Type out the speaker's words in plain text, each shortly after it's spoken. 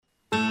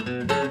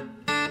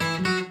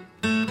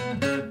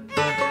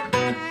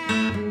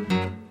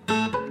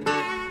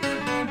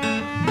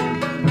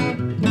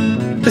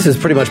This is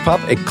Pretty Much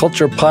Pop, a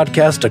culture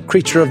podcast, a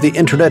creature of the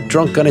internet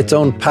drunk on its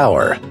own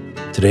power.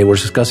 Today we're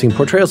discussing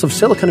portrayals of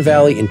Silicon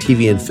Valley in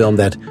TV and film,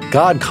 that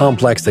God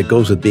complex that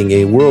goes with being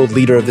a world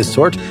leader of this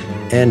sort,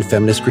 and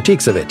feminist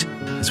critiques of it.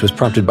 This was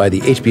prompted by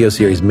the HBO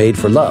series Made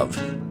for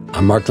Love.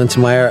 I'm Mark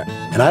Linsenmeyer,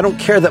 and I don't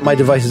care that my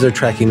devices are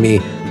tracking me,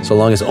 so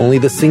long as only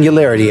the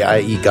singularity,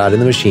 i.e. God in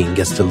the machine,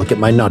 gets to look at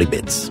my naughty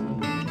bits.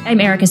 I'm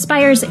Erica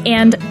Spires,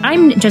 and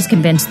I'm just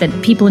convinced that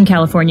people in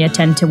California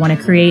tend to want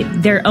to create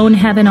their own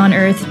heaven on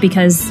Earth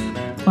because,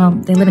 well,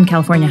 they live in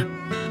California.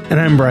 And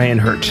I'm Brian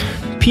Hurt,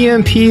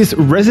 PMP's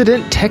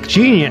resident tech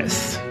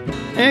genius.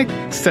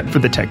 Except for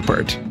the tech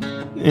part.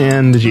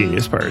 And the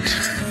genius part.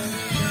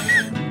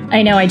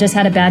 I know, I just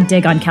had a bad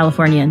dig on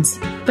Californians.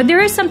 But there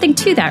is something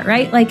to that,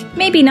 right? Like,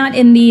 maybe not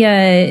in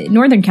the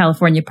Northern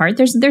California part.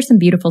 There's some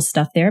beautiful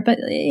stuff there, but,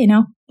 you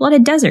know, a lot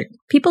of desert.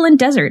 People in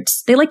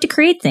deserts, they like to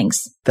create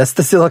things. That's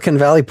the Silicon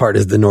Valley part,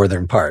 is the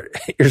northern part.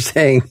 You're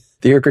saying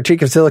that your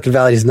critique of Silicon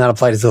Valley does not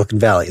apply to Silicon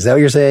Valley. Is that what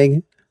you're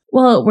saying?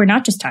 Well, we're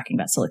not just talking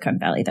about Silicon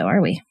Valley, though,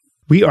 are we?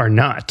 We are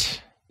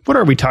not. What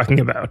are we talking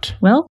about?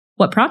 Well,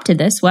 what prompted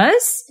this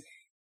was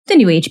the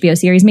new HBO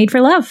series Made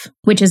for Love,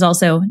 which is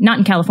also not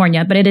in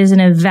California, but it is in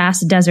a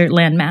vast desert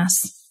landmass.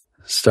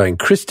 Starring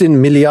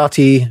Kristen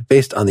Milioti,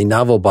 based on the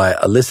novel by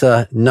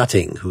Alyssa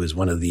Nutting, who is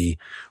one of the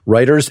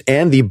writers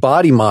and the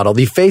body model,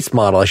 the face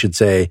model, I should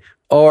say.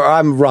 Or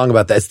I'm wrong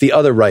about that. It's the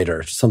other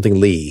writer, something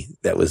Lee.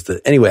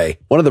 Anyway,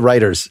 one of the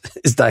writers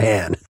is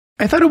Diane.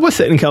 I thought it was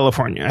set in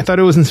California. I thought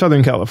it was in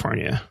Southern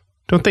California.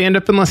 Don't they end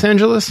up in Los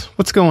Angeles?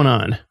 What's going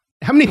on?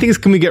 How many things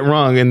can we get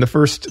wrong in the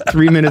first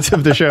 3 minutes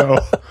of the show?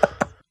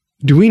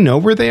 Do we know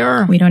where they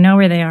are? We don't know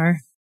where they are.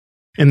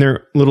 In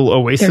their little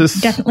oasis?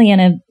 They're definitely in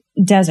a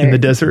desert. In the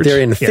desert?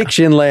 They're in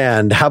fiction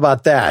land. How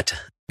about that?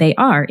 They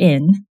are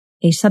in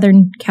a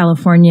Southern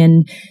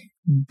Californian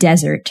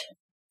desert.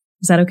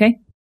 Is that okay?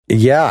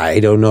 Yeah, I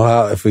don't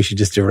know if we should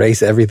just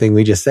erase everything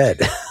we just said.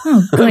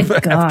 Oh, good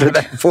God. After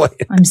that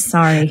point. I'm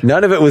sorry.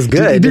 None of it was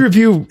good.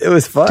 It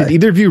was fun. Did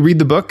either of you read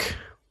the book?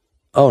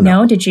 Oh,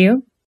 no. No, did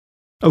you?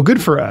 Oh,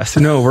 good for us.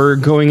 No, we're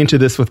going into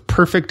this with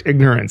perfect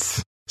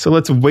ignorance. So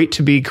let's wait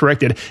to be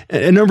corrected.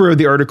 A number of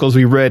the articles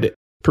we read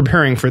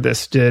preparing for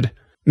this did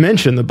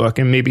mention the book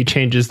and maybe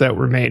changes that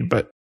were made,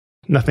 but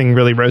nothing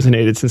really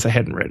resonated since I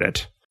hadn't read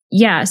it.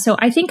 Yeah, so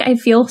I think I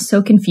feel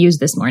so confused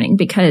this morning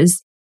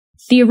because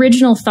the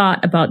original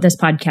thought about this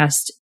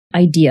podcast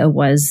idea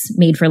was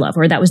Made for Love,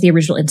 or that was the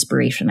original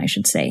inspiration, I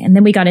should say. And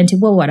then we got into,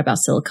 well, what about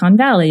Silicon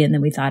Valley? And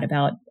then we thought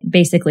about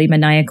basically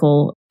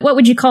maniacal, what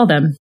would you call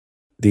them?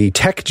 The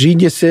tech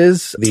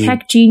geniuses.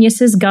 Tech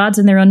geniuses, gods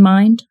in their own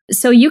mind.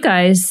 So you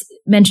guys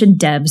mentioned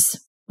devs,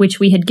 which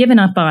we had given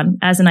up on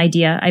as an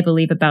idea, I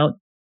believe, about,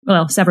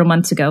 well, several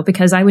months ago,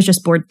 because I was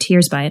just bored to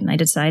tears by it and I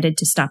decided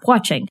to stop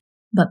watching.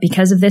 But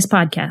because of this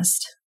podcast,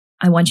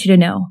 I want you to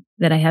know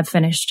that I have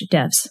finished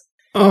Devs.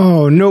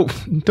 Oh, no,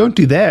 don't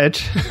do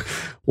that.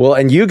 Well,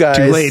 and you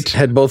guys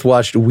had both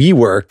watched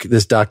WeWork,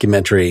 this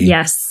documentary.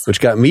 Yes. Which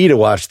got me to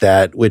watch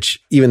that,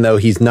 which even though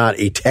he's not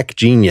a tech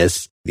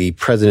genius, the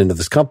president of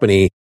this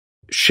company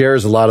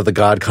shares a lot of the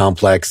God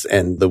complex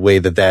and the way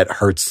that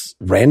hurts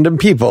random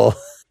people.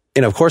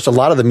 And of course, a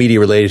lot of the media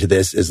related to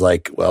this is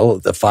like, well,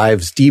 the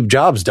 5 Steve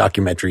Jobs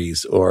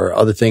documentaries or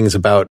other things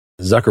about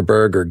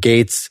Zuckerberg or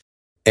Gates.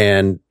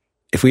 And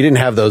if we didn't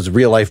have those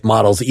real life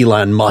models,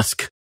 Elon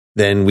Musk,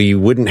 then we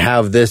wouldn't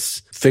have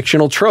this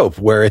fictional trope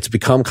where it's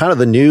become kind of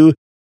the new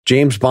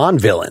James Bond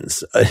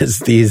villains. It's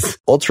these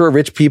ultra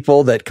rich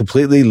people that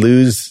completely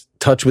lose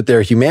touch with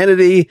their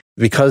humanity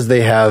because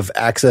they have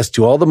access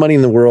to all the money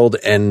in the world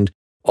and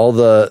all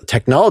the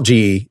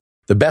technology,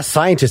 the best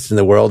scientists in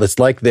the world. It's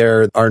like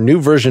they're our new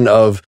version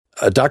of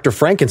Dr.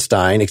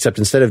 Frankenstein, except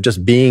instead of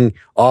just being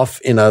off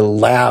in a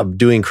lab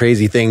doing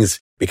crazy things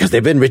because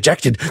they've been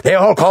rejected, they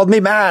all called me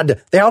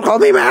mad.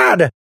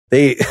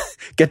 They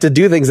get to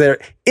do things that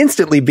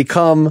instantly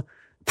become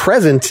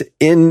present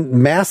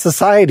in mass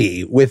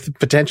society with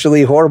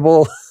potentially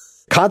horrible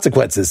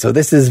consequences. So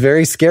this is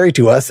very scary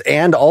to us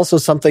and also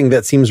something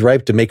that seems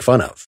ripe to make fun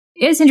of.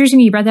 It's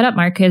interesting you brought that up,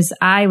 Mark, because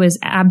I was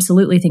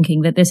absolutely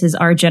thinking that this is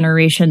our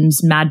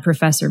generation's Mad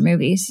Professor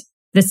movies.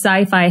 The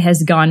sci-fi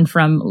has gone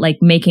from like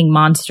making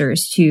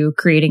monsters to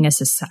creating a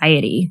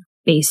society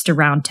based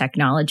around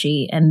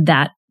technology, and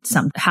that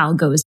somehow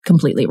goes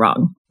completely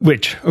wrong.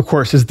 Which, of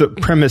course, is the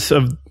premise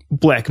of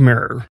Black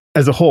Mirror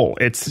as a whole.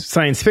 It's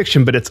science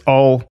fiction, but it's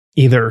all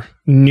either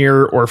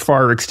near or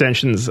far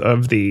extensions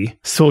of the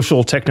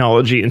social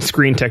technology and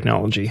screen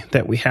technology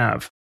that we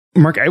have.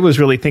 Mark, I was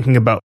really thinking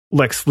about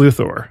Lex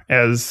Luthor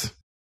as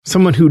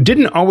someone who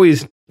didn't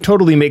always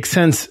totally make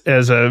sense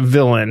as a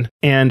villain.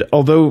 And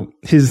although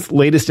his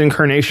latest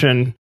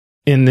incarnation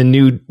in the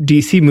new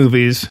DC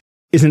movies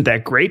isn't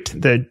that great,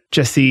 the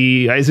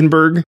Jesse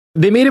Eisenberg,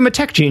 they made him a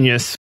tech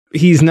genius.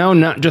 He's now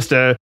not just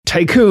a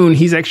tycoon,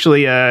 he's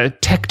actually a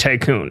tech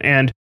tycoon.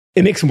 And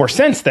it makes more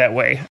sense that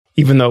way,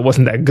 even though it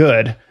wasn't that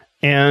good.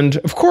 And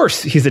of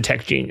course, he's a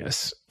tech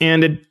genius.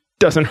 And it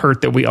doesn't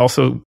hurt that we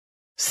also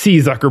see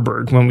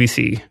Zuckerberg when we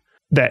see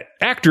that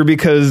actor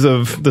because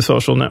of The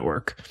Social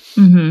Network.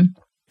 Mm-hmm.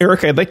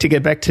 Eric, I'd like to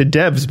get back to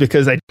Devs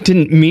because I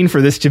didn't mean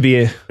for this to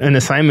be an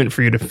assignment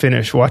for you to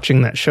finish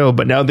watching that show.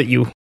 But now that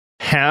you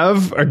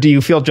have, or do you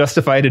feel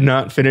justified in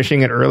not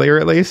finishing it earlier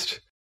at least?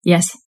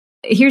 Yes.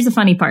 Here's the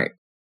funny part.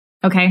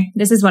 Okay.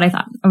 This is what I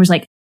thought. I was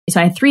like,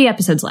 so I had 3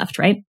 episodes left,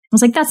 right? I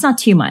was like, that's not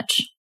too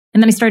much.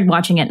 And then I started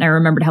watching it and I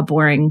remembered how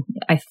boring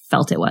I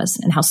felt it was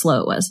and how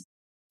slow it was.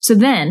 So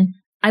then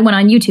I went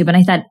on YouTube and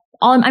I thought,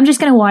 I'm just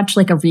going to watch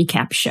like a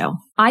recap show.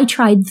 I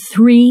tried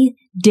 3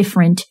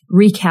 different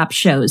recap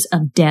shows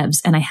of Devs,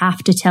 and I have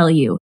to tell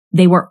you,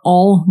 they were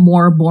all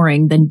more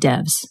boring than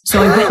Devs.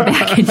 So I went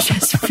back and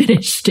just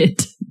finished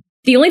it.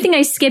 The only thing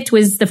I skipped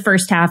was the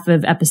first half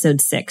of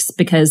episode 6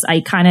 because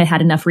I kind of had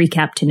enough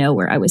recap to know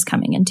where I was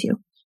coming into.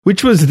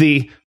 Which was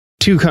the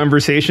 2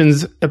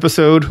 conversations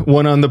episode,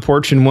 one on the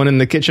porch and one in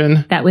the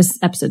kitchen? That was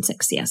episode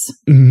 6, yes.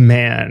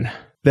 Man,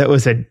 that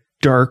was a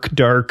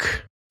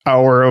dark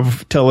hour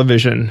of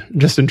television,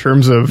 just in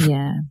terms of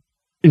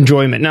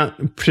enjoyment,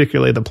 not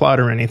particularly the plot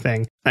or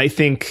anything. I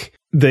think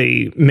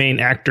the main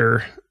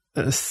actor,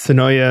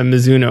 Sonoya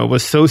Mizuno,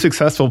 was so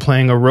successful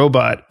playing a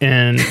robot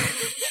in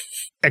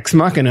Ex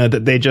Machina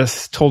that they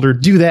just told her,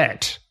 do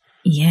that.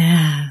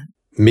 Yeah.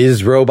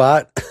 Ms.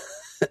 Robot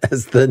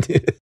as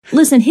the...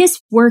 Listen, his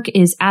work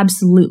is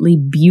absolutely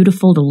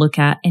beautiful to look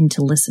at and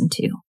to listen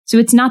to. So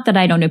it's not that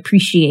I don't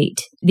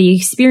appreciate the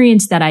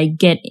experience that I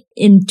get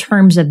in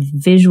terms of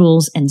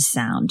visuals and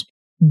sound.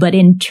 But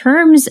in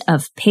terms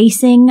of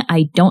pacing,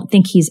 I don't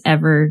think he's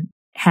ever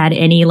had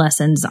any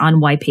lessons on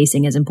why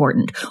pacing is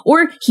important.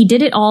 Or he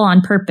did it all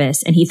on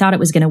purpose and he thought it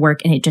was going to work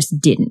and it just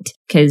didn't.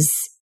 Because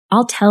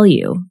I'll tell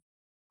you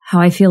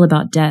how I feel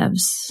about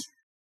Devs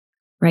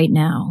right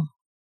now.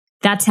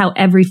 That's how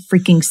every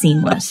freaking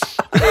scene was.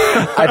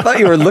 I thought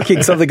you were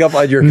looking something up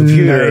on your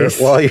computer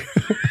while you...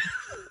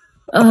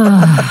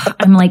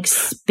 I'm like,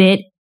 spit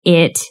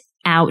it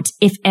out.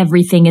 If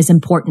everything is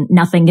important,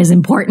 nothing is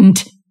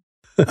important.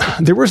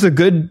 There was a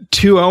good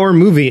 2-hour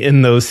movie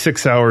in those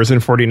 6 hours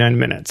and 49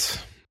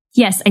 minutes.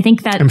 Yes, I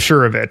think that... I'm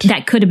sure of it.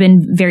 That could have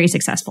been very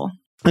successful.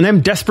 And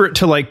I'm desperate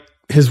to like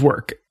his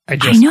work. I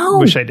know.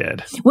 Wish I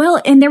did. Well,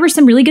 and there were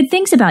some really good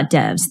things about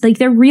Devs. Like,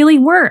 there really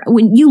were.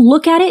 When you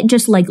look at it,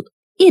 just like...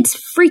 It's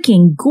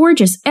freaking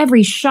gorgeous.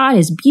 Every shot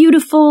is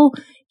beautiful.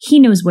 He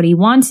knows what he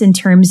wants in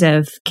terms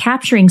of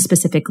capturing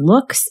specific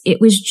looks. It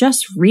was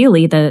just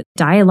really the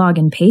dialogue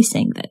and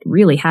pacing that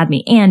really had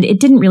me. And it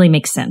didn't really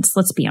make sense.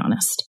 Let's be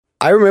honest.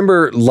 I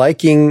remember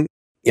liking,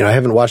 I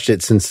haven't watched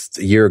it since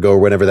a year ago or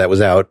whenever that was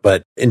out,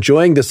 but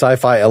enjoying the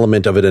sci-fi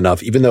element of it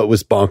enough, even though it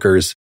was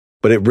bonkers,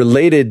 but it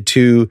related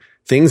to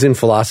things in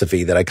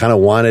philosophy that I kind of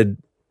wanted,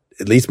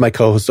 at least my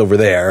co-host over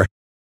there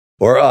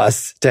or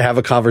us, to have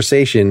a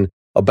conversation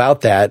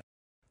about that.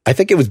 I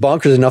think it was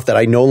bonkers enough that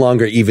I no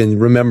longer even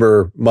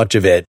remember much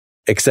of it,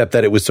 except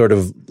that it was sort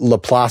of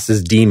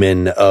Laplace's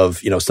demon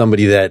of,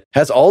 somebody that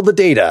has all the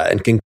data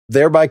and can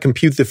thereby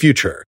compute the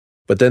future.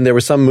 But then there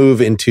was some move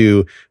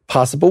into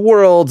possible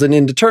worlds and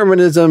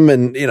indeterminism.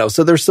 And,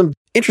 so there's some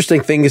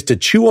interesting things to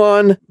chew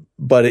on.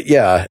 But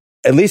at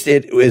least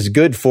it is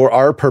good for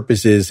our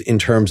purposes in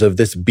terms of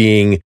this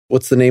being,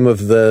 what's the name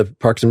of the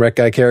Parks and Rec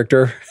guy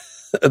character?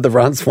 The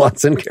Ron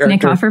Swanson character.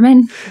 Nick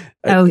Offerman.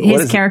 Oh,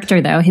 his character,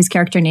 though. His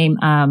character name.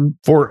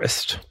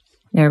 Forrest.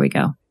 There we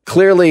go.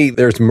 Clearly,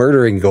 there's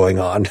murdering going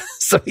on.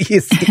 So he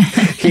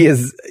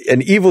is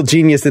an evil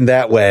genius in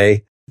that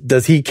way.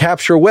 Does he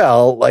capture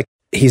well? Like,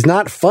 he's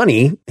not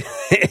funny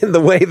in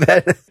the way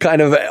that kind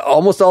of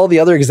almost all the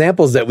other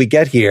examples that we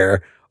get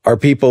here are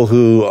people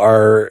who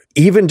are,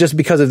 even just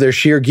because of their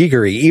sheer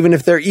geekery, even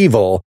if they're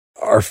evil,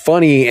 are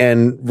funny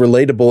and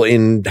relatable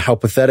in how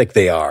pathetic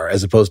they are,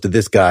 as opposed to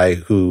this guy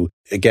who,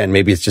 again,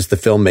 maybe it's just the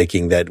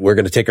filmmaking that we're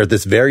going to take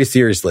this very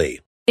seriously.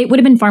 It would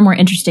have been far more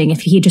interesting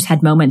if he just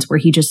had moments where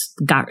he just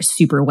got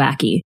super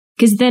wacky,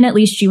 because then at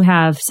least you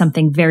have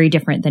something very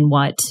different than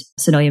what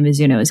Sonoya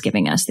Mizuno is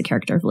giving us, the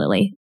character of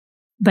Lily.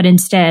 But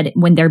instead,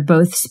 when they're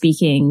both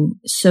speaking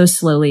so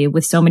slowly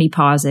with so many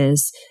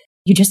pauses,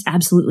 you just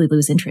absolutely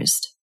lose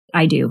interest.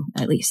 I do,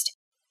 at least.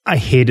 I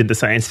hated the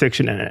science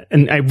fiction in it.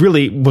 And I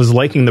really was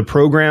liking the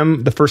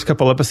program the first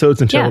couple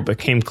episodes until it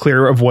became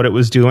clear of what it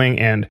was doing.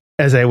 And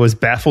as I was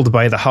baffled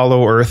by the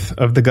hollow earth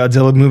of the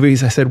Godzilla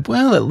movies, I said,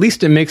 well, at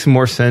least it makes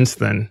more sense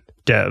than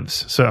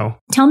Devs. So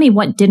tell me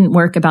what didn't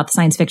work about the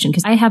science fiction,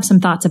 because I have some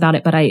thoughts about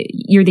it, but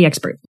you're the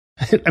expert.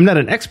 I'm not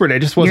an expert. I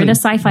just wasn't. You're the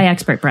sci-fi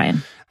expert,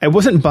 Brian. I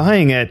wasn't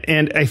buying it.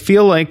 And I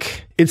feel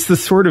like it's the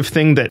sort of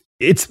thing that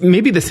it's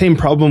maybe the same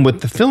problem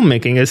with the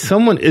filmmaking as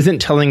someone isn't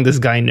telling this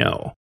guy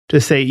no. To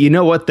say, you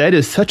know what, that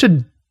is such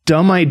a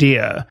dumb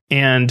idea.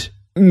 And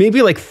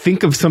maybe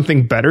think of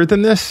something better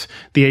than this.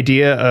 The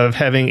idea of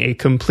having a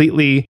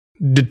completely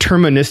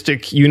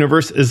deterministic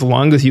universe as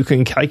long as you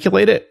can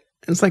calculate it.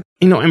 It's like,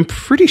 I'm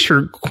pretty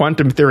sure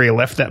quantum theory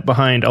left that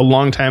behind a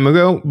long time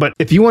ago. But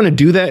if you want to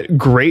do that,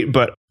 great.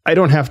 But I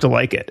don't have to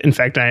like it. In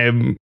fact, I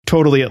am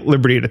totally at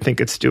liberty to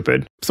think it's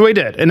stupid. So I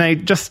did. And I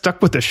just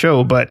stuck with the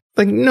show. But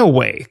no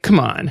way. Come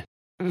on.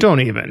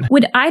 Don't even.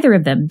 Would either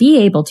of them be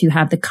able to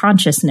have the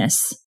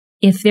consciousness,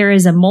 if there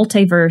is a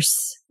multiverse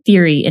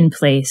theory in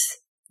place,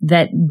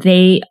 that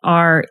they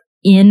are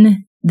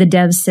in the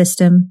dev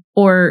system,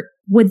 or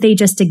would they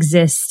just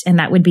exist and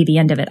that would be the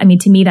end of it? I mean,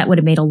 to me, that would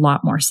have made a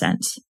lot more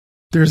sense.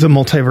 There's a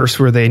multiverse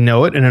where they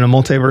know it and in a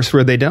multiverse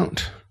where they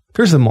don't.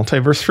 There's a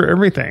multiverse for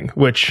everything,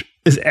 which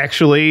is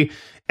actually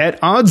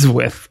at odds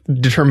with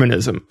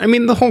determinism. I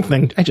mean, the whole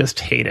thing, I just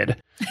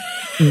hated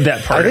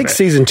that part. I think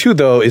season 2,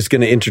 though, is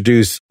going to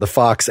introduce the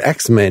Fox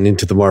X-Men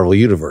into the Marvel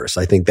Universe.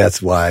 I think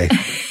that's why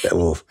that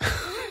will...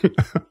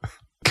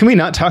 Can we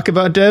not talk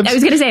about Debs? I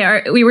was going to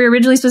say, we were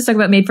originally supposed to talk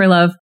about Made for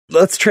Love.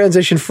 Let's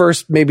transition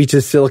first maybe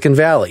to Silicon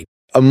Valley.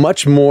 A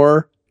much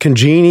more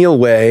congenial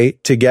way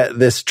to get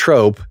this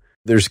trope.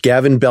 There's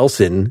Gavin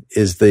Belson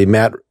is the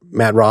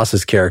Matt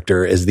Ross's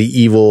character as the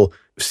evil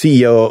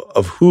CEO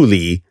of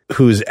Huli,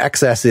 whose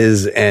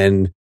excesses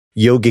and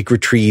yogic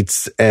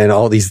retreats and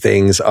all these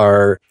things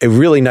are a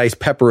really nice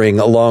peppering,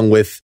 along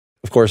with,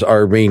 of course,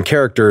 our main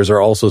characters are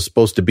also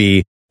supposed to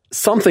be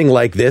something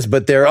like this,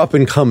 but they're up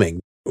and coming.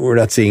 We're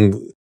not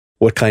seeing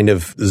what kind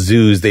of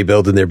zoos they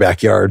build in their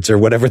backyards or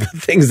whatever the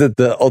things that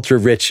the ultra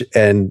rich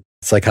and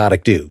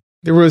psychotic do.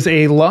 There was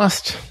a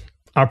lost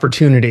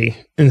opportunity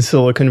in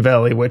Silicon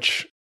Valley,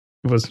 which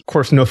was, of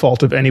course, no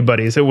fault of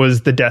anybody's. It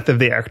was the death of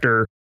the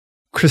actor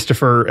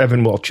Christopher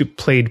Evan Welch, who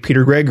played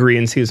Peter Gregory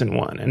in season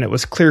 1. And it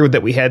was clear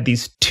that we had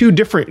these two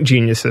different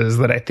geniuses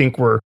that I think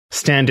were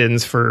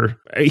stand-ins for...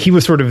 He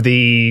was sort of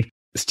the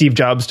Steve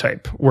Jobs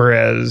type,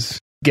 whereas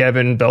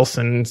Gavin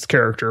Belson's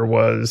character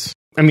was...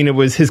 I mean, it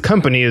was his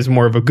company is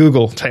more of a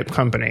Google type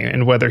company,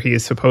 and whether he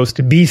is supposed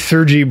to be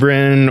Sergey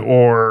Brin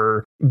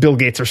or Bill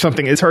Gates or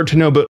something, it's hard to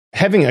know. But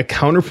having a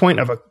counterpoint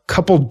of a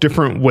couple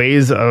different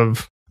ways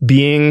of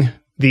being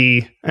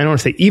the, I don't want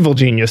to say evil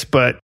genius,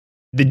 but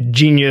the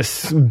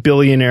genius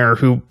billionaire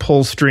who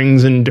pulls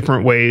strings in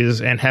different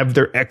ways and have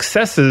their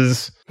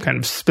excesses kind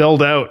of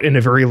spelled out in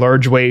a very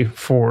large way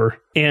for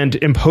and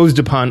imposed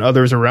upon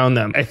others around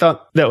them. I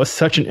thought that was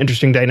such an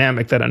interesting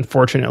dynamic that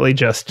unfortunately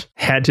just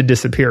had to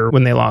disappear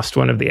when they lost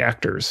one of the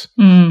actors.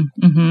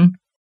 Mm-hmm.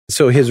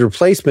 So his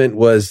replacement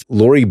was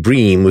Laurie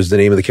Bream, was the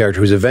name of the character,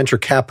 who's a venture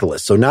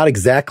capitalist. So not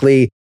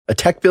exactly a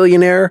tech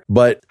billionaire,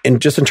 but in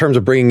terms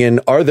of bringing in,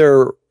 are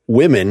there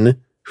women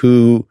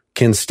who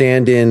can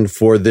stand in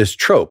for this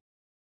trope?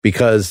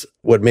 Because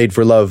what Made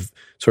for Love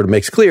sort of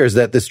makes clear is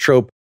that this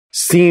trope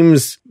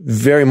seems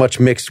very much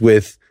mixed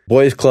with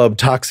boys club,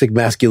 toxic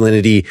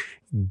masculinity,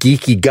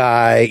 geeky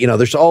guy. You know,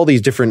 there's all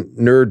these different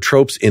nerd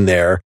tropes in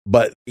there,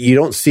 but you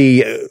don't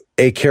see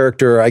a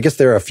character. I guess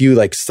there are a few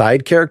like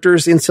side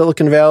characters in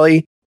Silicon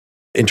Valley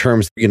in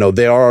terms, you know,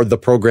 they are the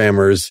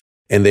programmers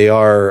and they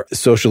are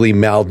socially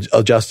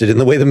maladjusted in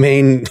the way the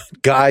main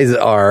guys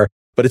are.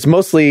 But it's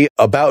mostly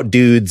about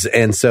dudes.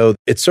 And so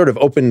it's sort of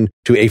open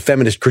to a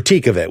feminist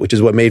critique of it, which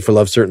is what Made for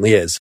Love certainly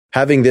is.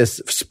 Having this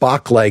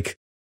Spock-like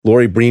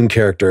Laurie Bream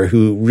character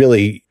who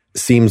really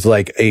seems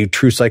like a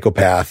true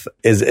psychopath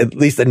is at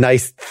least a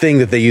nice thing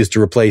that they used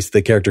to replace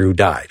the character who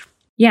died.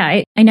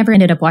 Yeah, I never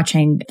ended up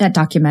watching that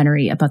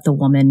documentary about the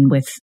woman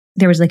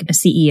there was like a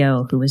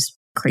CEO who was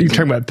crazy. You're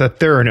talking about the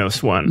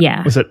Theranos one.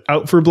 Yeah. Was it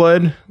Out for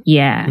Blood?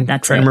 Yeah,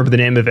 that's it. I remember the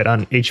name of it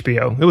on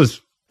HBO. It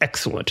was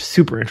excellent.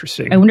 Super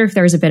interesting. I wonder if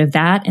there was a bit of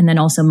that, and then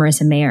also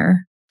Marissa Mayer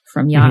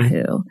from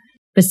Yahoo. Mm-hmm.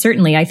 But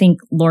certainly, I think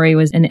Laurie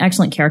was an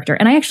excellent character.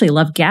 And I actually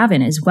love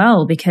Gavin as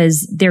well,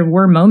 because there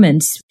were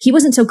moments, he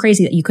wasn't so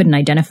crazy that you couldn't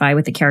identify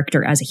with the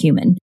character as a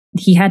human.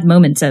 He had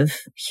moments of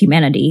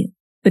humanity,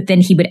 but then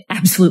he would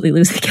absolutely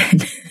lose again.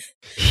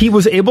 He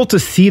was able to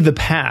see the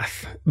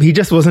path. He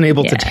just wasn't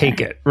able to take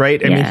it,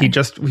 right? I mean,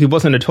 he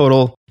wasn't a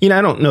total, I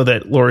don't know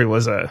that Laurie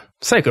was a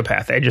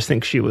psychopath. I just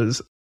think she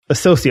was a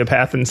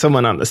sociopath and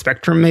someone on the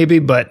spectrum maybe,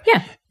 but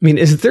I mean,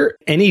 is there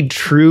any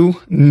true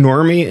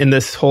normie in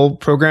this whole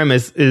program?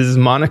 Is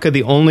Monica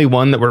the only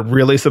one that we're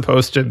really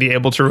supposed to be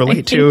able to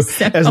relate to?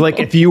 So. As like,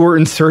 if you were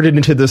inserted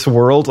into this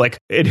world, like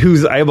at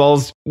whose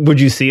eyeballs would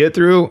you see it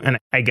through? And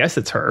I guess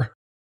it's her.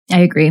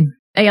 I agree.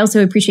 I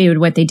also appreciated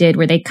what they did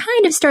where they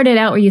kind of started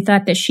out where you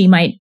thought that she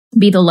might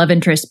be the love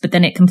interest, but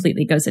then it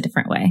completely goes a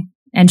different way.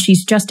 And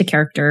she's just a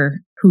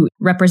character who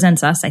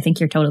represents us. I think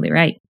you're totally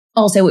right.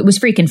 Also, it was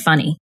freaking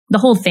funny. The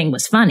whole thing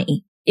was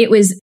funny. It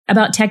was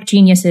about tech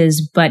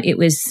geniuses, but it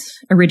was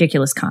a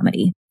ridiculous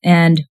comedy.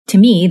 And to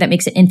me, that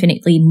makes it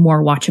infinitely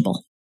more watchable,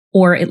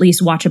 or at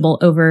least watchable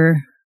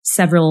over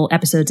several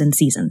episodes and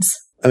seasons.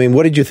 I mean,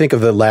 what did you think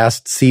of the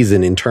last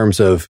season in terms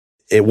of,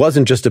 it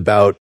wasn't just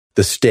about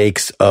the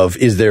stakes of,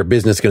 is their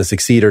business going to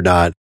succeed or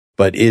not,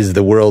 but is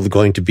the world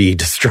going to be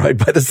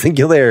destroyed by the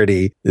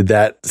singularity? Did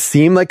that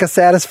seem like a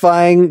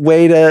satisfying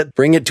way to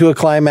bring it to a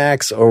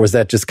climax, or was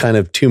that just kind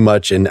of too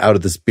much and out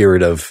of the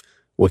spirit of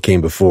what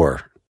came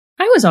before?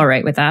 I was all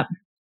right with that.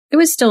 It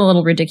was still a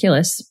little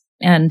ridiculous,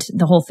 and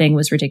the whole thing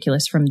was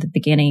ridiculous from the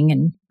beginning.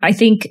 And I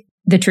think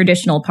the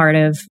traditional part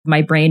of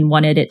my brain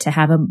wanted it to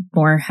have a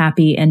more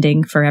happy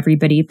ending for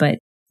everybody, but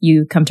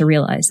you come to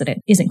realize that it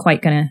isn't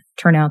quite going to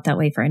turn out that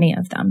way for any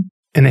of them.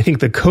 And I think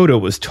the coda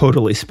was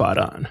totally spot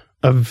on.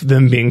 of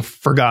them being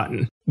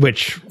forgotten,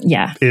 which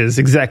is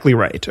exactly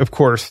right. Of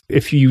course,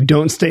 if you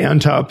don't stay on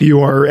top, you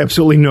are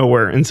absolutely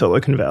nowhere in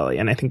Silicon Valley.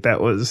 And I think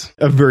that was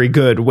a very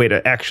good way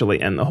to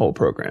actually end the whole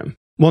program.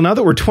 Well, now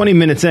that we're 20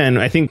 minutes in,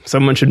 I think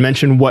someone should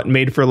mention what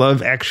Made for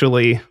Love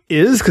actually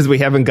is, because we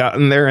haven't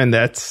gotten there. And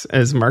that's,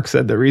 as Mark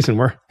said, the reason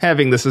we're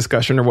having this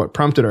discussion, or what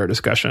prompted our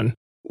discussion.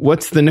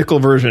 What's the nickel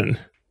version?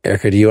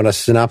 Erica, do you want to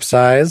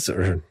synopsize?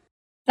 Or?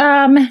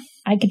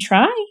 I could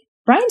try.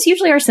 Brian's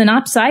usually our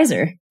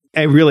synopsizer.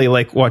 I really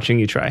like watching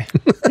you try.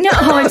 No,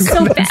 I'm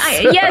so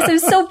bad. Yes, I'm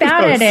so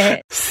bad at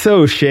it.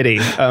 So shitty.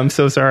 I'm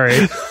so sorry.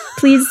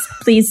 Please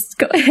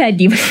go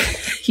ahead. You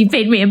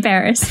made me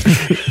embarrassed.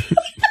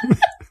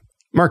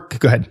 Mark,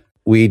 go ahead.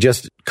 We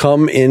just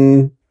come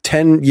in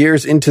 10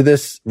 years into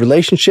this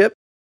relationship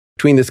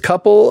between this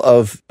couple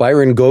of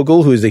Byron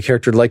Gogol, who is a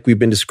character like we've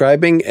been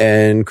describing,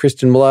 and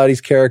Kristen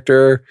Milioti's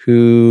character,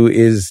 who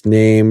is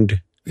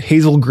named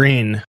Hazel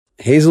Green.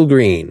 Hazel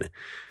Green.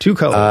 2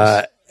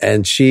 colors.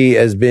 And she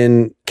has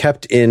been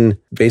kept in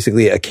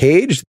basically a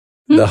cage,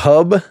 the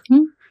hub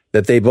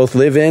that they both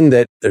live in,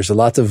 that there's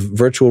lots of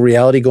virtual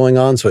reality going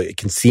on. So it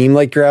can seem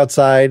like you're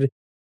outside.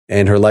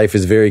 And her life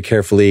is very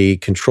carefully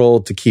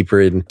controlled to keep her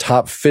in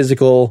top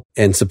physical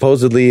and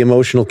supposedly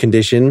emotional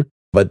condition.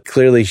 But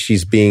clearly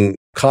she's being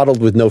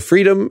coddled with no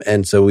freedom.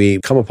 And so we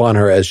come upon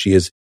her as she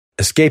is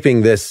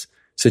escaping this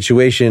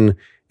situation.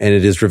 And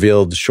it is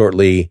revealed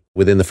shortly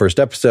within the first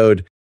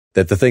episode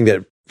that the thing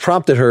that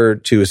prompted her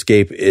to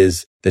escape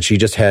is that she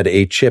just had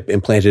a chip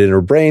implanted in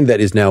her brain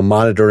that is now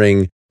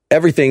monitoring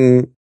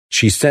everything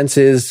she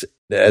senses,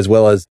 as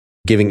well as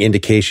giving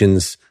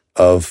indications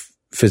of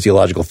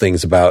physiological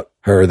things about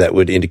her that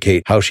would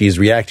indicate how she is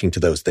reacting to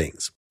those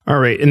things. All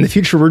right. In the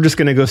future, we're just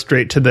going to go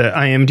straight to the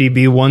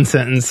IMDb one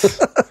sentence.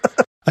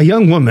 A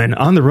young woman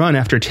on the run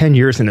after 10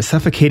 years in a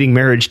suffocating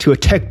marriage to a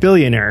tech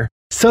billionaire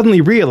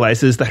suddenly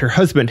realizes that her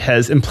husband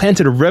has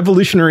implanted a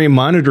revolutionary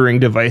monitoring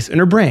device in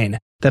her brain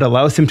that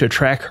allows him to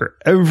track her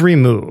every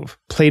move.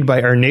 Played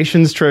by our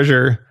nation's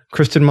treasure,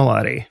 Kristen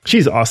Milioti.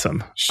 She's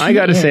awesome. I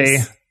got to say,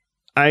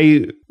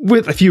 I,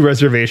 with a few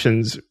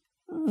reservations,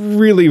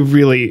 really,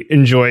 really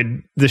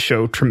enjoyed the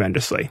show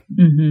tremendously.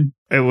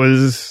 Mm-hmm. It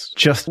was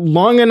just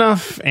long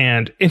enough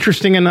and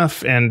interesting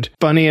enough and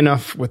funny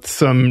enough with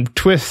some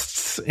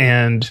twists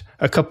and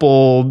a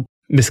couple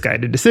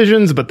misguided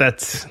decisions, but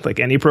that's like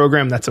any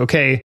program, that's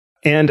okay.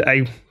 And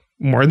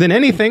more than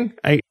anything,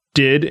 I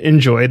did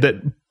enjoy that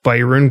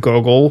Byron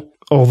Gogol,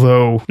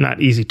 although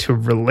not easy to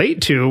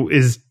relate to,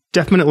 is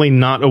definitely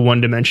not a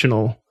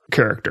one-dimensional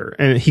character.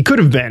 And he could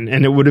have been,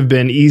 and it would have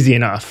been easy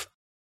enough.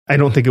 I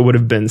don't think it would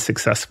have been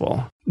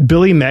successful.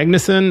 Billy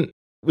Magnuson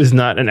was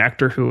not an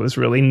actor who was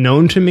really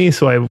known to me,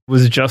 so I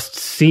was just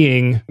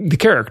seeing the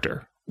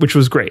character, which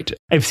was great.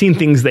 I've seen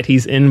things that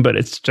he's in, but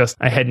it's just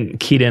I hadn't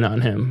keyed in on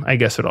him, I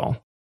guess, at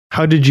all.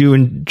 How did you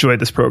enjoy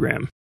this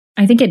program?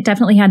 I think it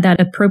definitely had that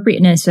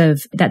appropriateness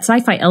of that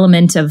sci-fi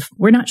element of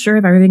we're not sure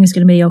if everything is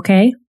going to be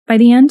okay by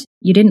the end.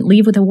 You didn't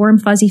leave with a warm,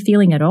 fuzzy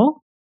feeling at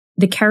all.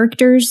 The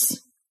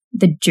characters,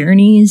 the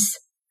journeys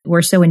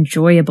were so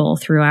enjoyable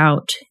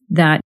throughout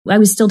that I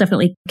would still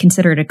definitely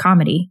consider it a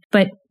comedy,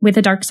 but with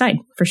a dark side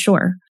for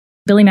sure.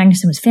 Billy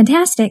Magnuson was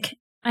fantastic.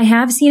 I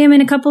have seen him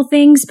in a couple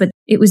things, but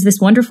it was this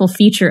wonderful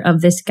feature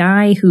of this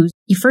guy who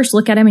you first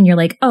look at him and you're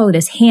like, oh,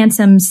 this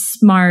handsome,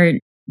 smart,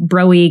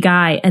 bro-y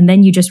guy. And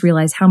then you just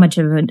realize how much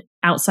of an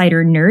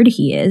outsider nerd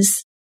he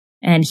is.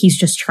 And he's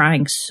just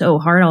trying so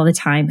hard all the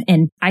time.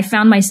 And I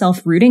found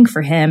myself rooting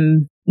for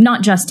him,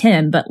 not just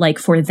him, but like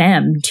for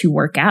them to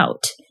work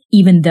out,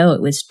 even though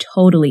it was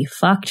totally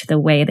fucked the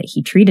way that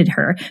he treated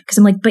her. Because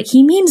I'm like, but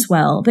he means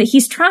well, but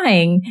he's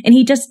trying and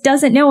he just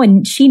doesn't know.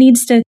 And she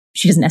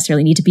doesn't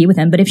necessarily need to be with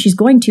him, but if she's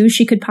going to,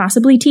 she could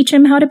possibly teach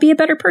him how to be a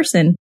better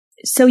person.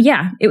 So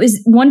yeah, it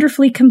was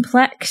wonderfully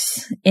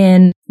complex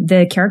in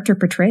the character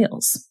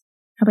portrayals.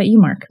 How about you,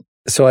 Mark?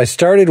 So I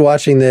started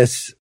watching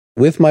this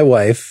with my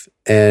wife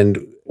and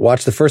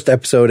watched the first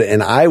episode,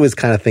 and I was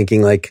kind of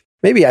thinking like,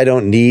 maybe I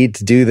don't need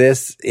to do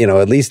this,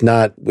 at least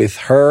not with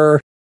her,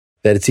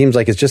 that it seems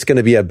like it's just going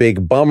to be a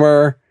big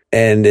bummer.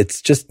 And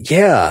it's just,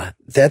 yeah,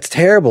 that's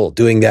terrible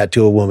doing that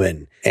to a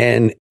woman.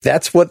 And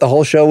that's what the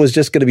whole show was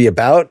just going to be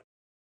about.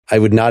 I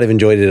would not have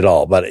enjoyed it at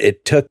all, but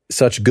it took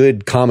such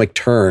good comic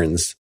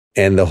turns,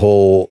 and the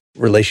whole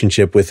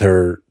relationship with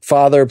her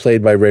father,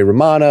 played by Ray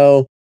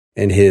Romano,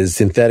 and his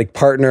synthetic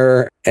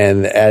partner,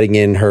 and adding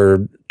in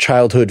her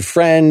childhood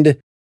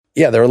friend.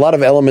 Yeah, there are a lot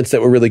of elements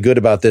that were really good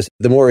about this.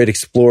 The more it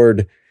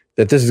explored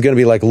that this is going to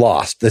be like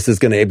Lost. This is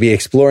going to be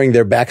exploring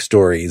their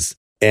backstories.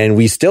 And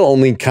we still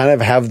only kind of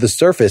have the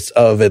surface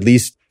of at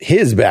least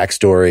his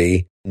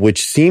backstory,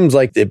 which seems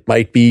like it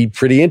might be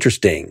pretty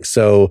interesting.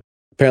 So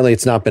apparently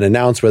it's not been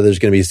announced whether there's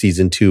going to be a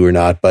season 2 or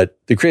not, but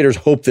the creators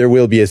hope there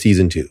will be a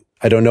season 2.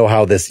 I don't know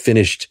how this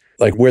finished,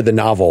 like where the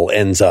novel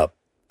ends up.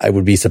 I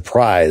would be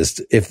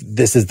surprised if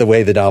this is the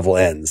way the novel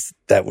ends.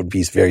 That would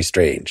be very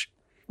strange.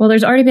 Well,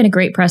 there's already been a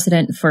great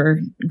precedent for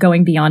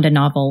going beyond a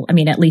novel. I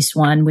mean, at least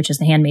one, which is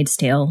The Handmaid's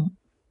Tale,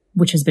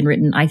 which has been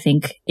written, I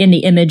think, in the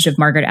image of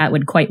Margaret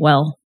Atwood quite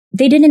well.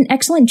 they did an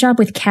excellent job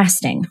with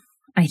casting,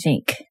 I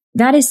think.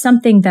 That is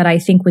something that I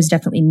think was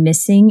definitely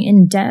missing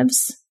in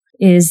Devs,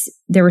 is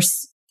there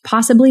was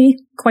possibly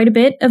quite a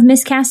bit of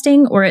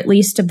miscasting, or at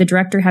least of the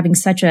director having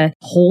such a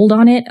hold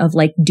on it of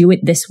like, do it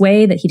this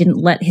way, that he didn't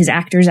let his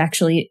actors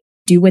actually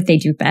do what they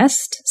do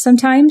best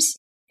sometimes.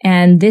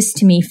 And this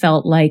to me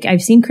felt like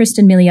I've seen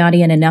Kristen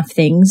Milioti in enough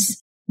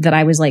things that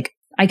I was like,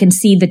 I can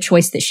see the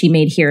choice that she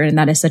made here, and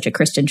that is such a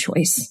Kristen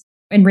choice.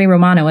 And Ray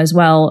Romano as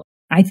well.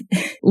 I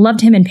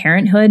loved him in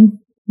Parenthood.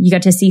 You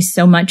got to see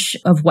so much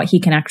of what he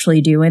can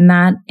actually do in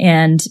that.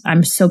 And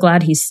I'm so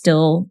glad he's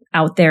still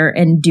out there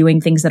and doing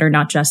things that are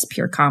not just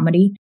pure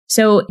comedy.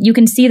 So you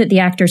can see that the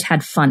actors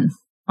had fun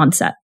on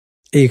set.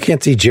 You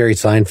can't see Jerry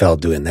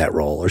Seinfeld doing that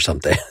role or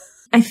something.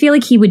 I feel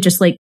like he would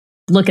just like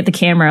look at the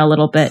camera a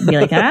little bit and be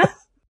like, ah,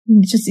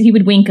 he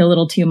would wink a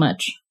little too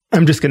much.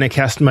 I'm just going to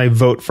cast my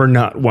vote for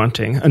not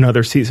wanting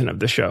another season of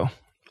the show.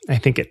 I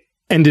think it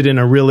ended in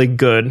a really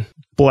good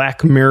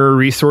Black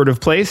Mirror-y sort of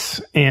place.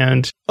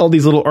 And all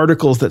these little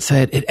articles that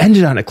said it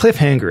ended on a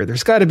cliffhanger.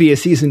 There's got to be a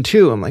season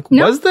 2. I'm like,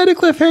 no. Was that a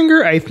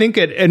cliffhanger? I think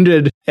it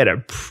ended at a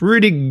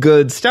pretty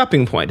good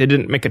stopping point. It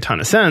didn't make a ton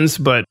of sense,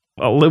 but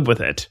I'll live with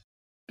it.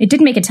 It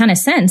didn't make a ton of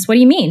sense. What do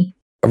you mean?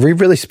 Are we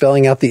really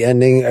spelling out the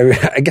ending?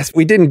 I guess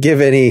we didn't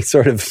give any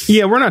sort of...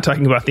 Yeah, we're not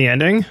talking about the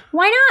ending.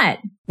 Why not?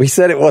 We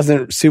said it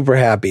wasn't super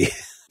happy.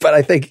 But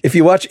I think if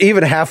you watch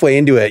even halfway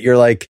into it, you're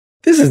like,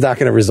 this is not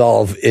going to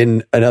resolve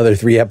in another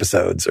 3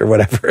 episodes or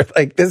whatever.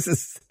 Like, this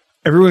is...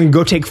 Everyone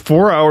go take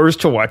 4 hours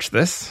to watch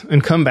this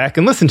and come back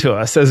and listen to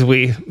us as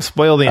we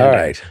spoil the ending. All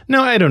right.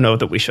 No, I don't know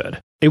that we should.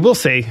 I will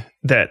say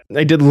that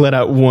I did let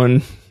out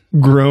one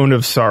groan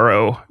of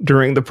sorrow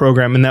during the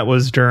program, and that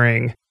was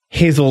during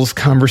Hazel's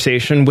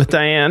conversation with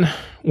Diane,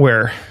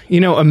 where,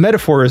 a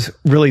metaphor is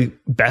really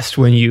best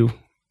when you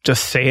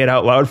just say it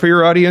out loud for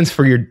your audience,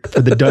 for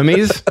the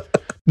dummies.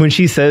 When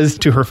she says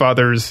to her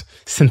father's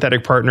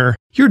synthetic partner,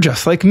 "You're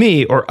just like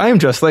me," or "I'm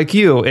just like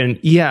you." And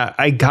yeah,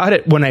 I got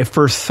it when I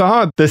first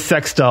saw the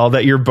sex doll,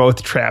 that you're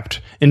both trapped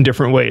in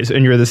different ways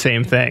and you're the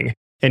same thing.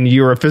 And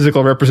you're a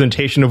physical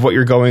representation of what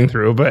you're going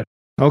through. But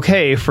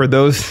okay, for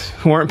those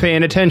who aren't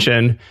paying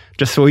attention,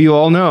 just so you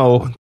all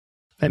know,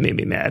 that made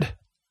me mad.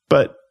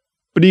 But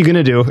what are you going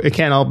to do? It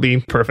can't all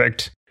be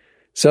perfect.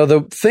 So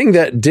the thing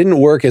that didn't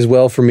work as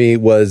well for me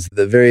was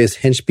the various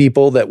hench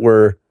people that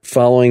were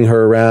following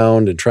her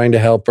around and trying to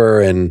help her.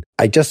 And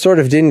I just sort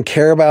of didn't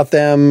care about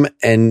them.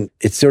 And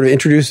it sort of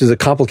introduces a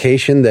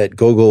complication that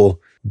Gogol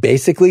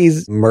basically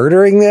is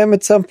murdering them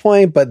at some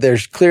point, but they're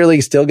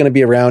clearly still going to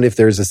be around if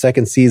there's a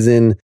second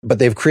season. But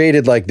they've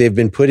created, like, they've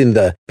been put in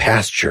the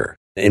pasture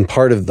in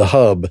part of the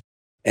hub.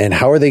 And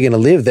how are they going to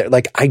live there?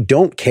 Like, I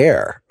don't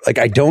care. Like,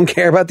 I don't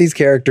care about these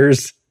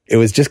characters. It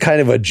was just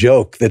kind of a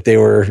joke that they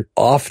were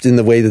off in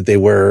the way that they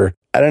were.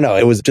 I don't know.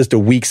 It was just a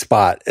weak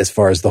spot as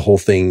far as the whole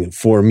thing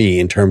for me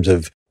in terms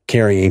of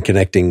caring and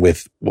connecting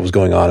with what was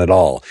going on at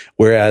all.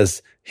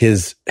 Whereas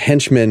his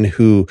henchman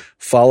who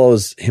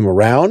follows him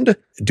around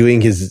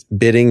doing his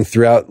bidding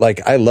throughout,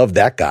 like, I love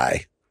that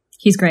guy.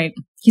 He's great.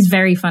 He's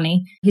very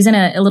funny. He's in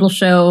a little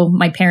show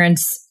my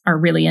parents are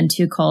really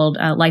into called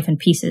Life in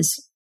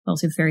Pieces.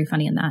 Also very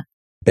funny in that.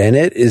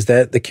 Bennett, is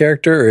that the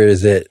character, or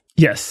is it?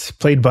 Yes,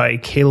 played by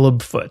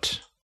Caleb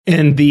Foote.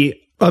 And the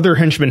other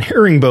henchman,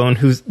 Herringbone,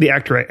 who's the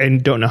actor, I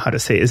don't know how to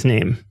say his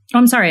name. Oh,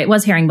 I'm sorry. It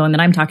was Herringbone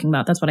that I'm talking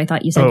about. That's what I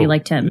thought you said. You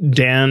liked him.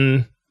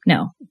 Dan...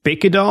 No.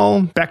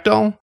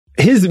 Backdahl?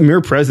 His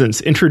mere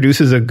presence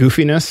introduces a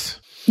goofiness.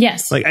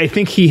 Yes. Like, I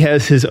think he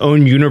has his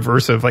own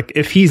universe of, like,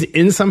 if he's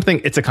in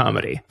something, it's a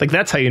comedy. Like,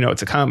 that's how you know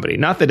it's a comedy.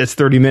 Not that it's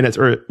 30 minutes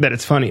or that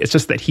it's funny. It's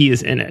just that he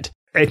is in it.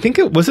 I think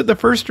was it the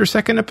first or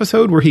second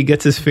episode where he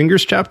gets his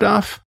fingers chopped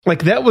off?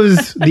 Like, that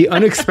was the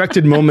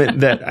unexpected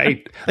moment that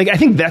I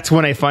think that's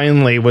when I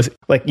finally was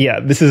like, yeah,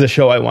 this is a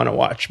show I want to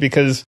watch,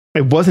 because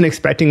I wasn't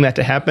expecting that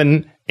to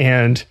happen.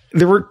 And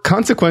there were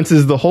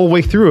consequences the whole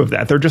way through of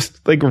that. They're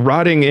just like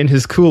rotting in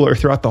his cooler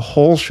throughout the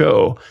whole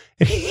show.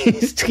 And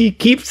he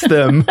keeps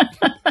them.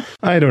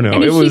 I don't know.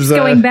 And he keeps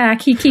going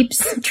back. He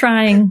keeps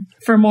trying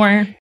for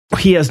more.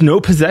 He has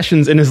no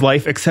possessions in his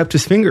life except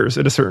his fingers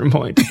at a certain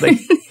point. Like,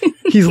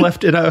 he's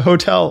left in a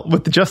hotel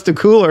with just a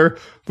cooler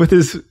with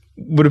his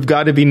would have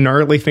got to be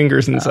gnarly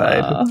fingers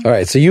inside. All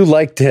right. So you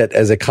liked it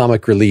as a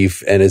comic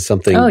relief and as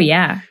something. Oh,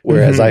 yeah.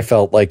 Whereas I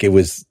felt like it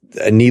was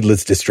a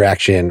needless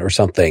distraction or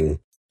something.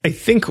 I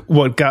think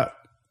what got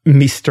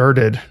me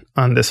started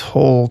on this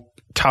whole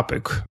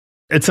topic,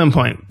 at some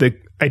point, the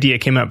idea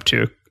came up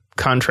to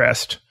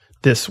contrast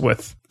this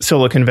with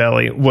Silicon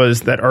Valley,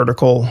 was that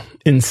article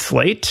in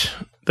Slate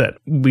that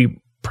we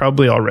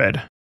probably all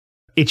read.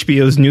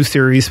 HBO's new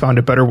series found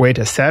a better way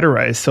to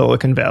satirize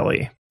Silicon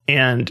Valley.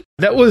 And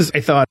that was,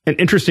 I thought, an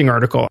interesting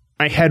article.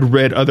 I had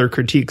read other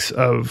critiques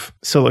of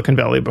Silicon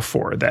Valley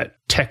before, that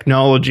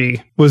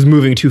technology was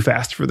moving too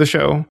fast for the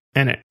show,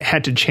 and it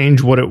had to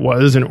change what it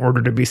was in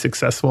order to be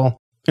successful.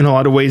 In a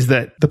lot of ways,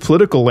 that the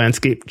political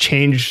landscape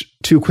changed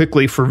too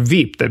quickly for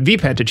Veep, that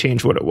Veep had to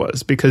change what it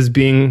was, because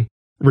being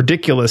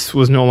ridiculous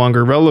was no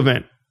longer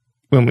relevant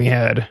when we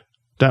had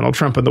Donald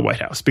Trump in the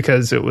White House,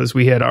 because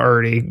we had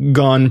already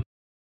gone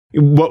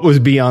what was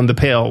beyond the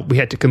pale. We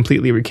had to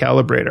completely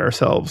recalibrate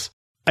ourselves.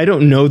 I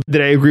don't know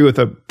that I agree with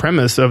the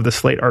premise of the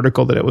Slate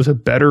article that it was a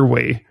better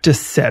way to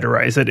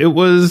satirize it. It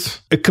was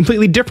a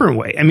completely different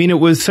way. I mean, it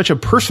was such a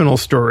personal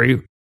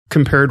story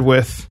compared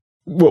with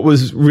what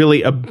was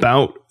really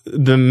about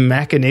the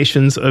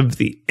machinations of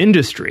the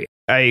industry.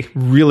 I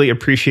really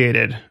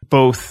appreciated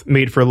both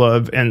Made for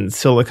Love and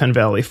Silicon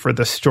Valley for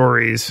the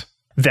stories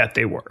that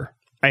they were.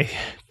 I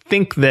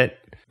think that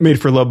Made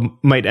for Love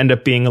might end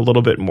up being a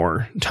little bit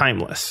more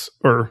timeless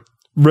or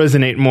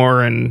resonate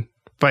more in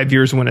 5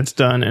 years when it's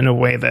done in a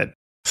way that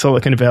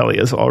Silicon Valley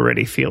is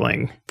already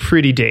feeling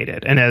pretty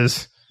dated. And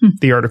as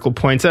the article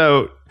points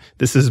out,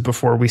 this is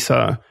before we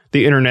saw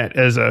the internet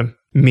as a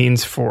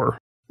means for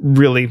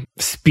really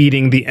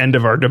speeding the end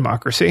of our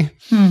democracy.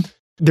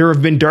 There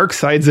have been dark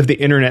sides of the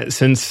internet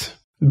since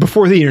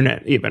before the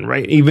internet even,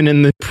 right? Even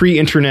in the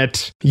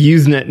pre-internet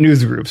Usenet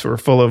news groups were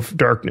full of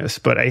darkness.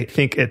 But I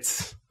think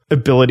its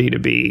ability to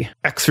be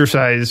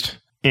exercised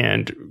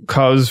and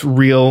cause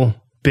real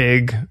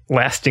big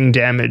lasting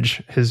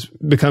damage has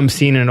become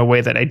seen in a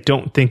way that I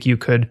don't think you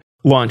could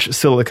launch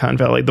Silicon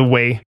Valley the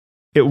way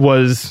it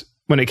was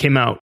when it came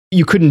out.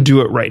 You couldn't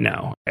do it right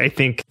now. I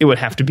think it would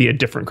have to be a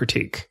different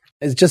critique.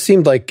 It just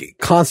seemed like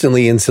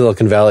constantly in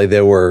Silicon Valley,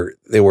 there were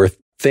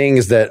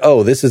things that,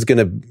 oh, this is going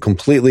to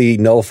completely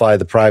nullify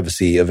the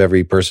privacy of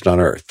every person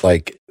on earth.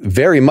 Like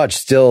very much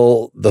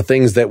still the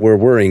things that we're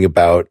worrying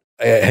about.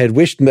 I had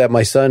wished that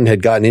my son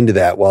had gotten into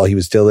that while he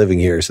was still living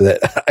here so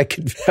that I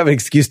could have an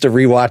excuse to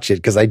rewatch it,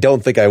 because I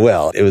don't think I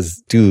will. It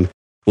was too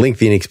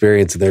lengthy an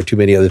experience and there are too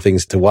many other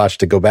things to watch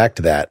to go back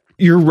to that.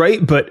 You're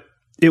right, but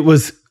it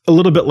was a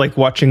little bit like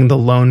watching The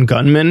Lone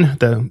Gunman,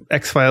 the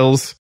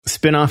X-Files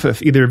spinoff,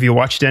 if either of you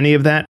watched any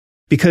of that,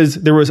 because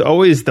there was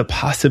always the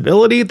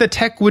possibility the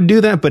tech would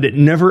do that, but it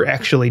never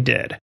actually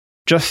did.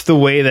 Just the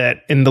way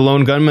that in The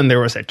Lone Gunman,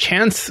 there was a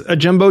chance a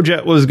jumbo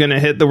jet was going to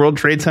hit the World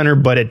Trade Center,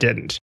 but it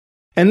didn't.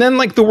 And then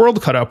like the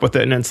world caught up with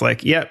it and it's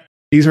like, yep,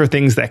 these are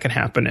things that can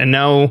happen. And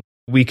now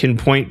we can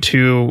point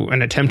to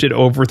an attempted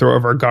overthrow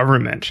of our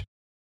government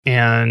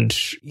and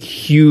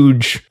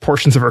huge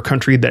portions of our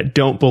country that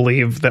don't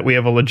believe that we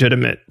have a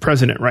legitimate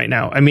president right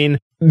now. I mean,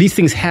 these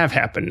things have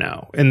happened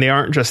now, and they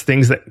aren't just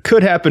things that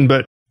could happen,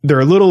 but they're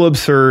a little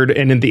absurd.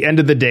 And at the end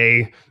of the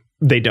day,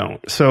 they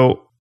don't.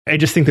 So I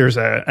just think there's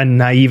a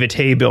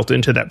naivete built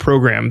into that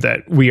program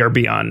that we are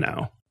beyond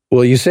now.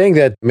 Well, you're saying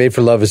that Made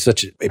for Love is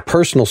such a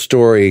personal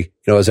story.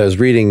 You know, as I was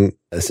reading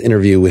this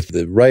interview with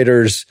the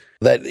writers,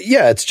 that,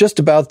 yeah, it's just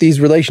about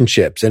these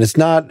relationships. And it's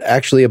not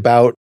actually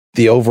about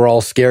the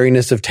overall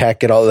scariness of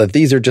tech and all that.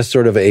 These are just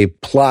sort of a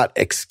plot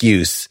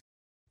excuse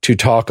to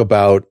talk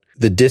about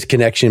the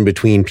disconnection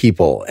between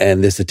people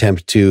and this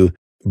attempt to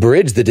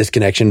bridge the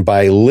disconnection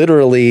by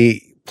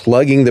literally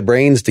plugging the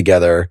brains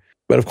together.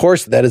 But of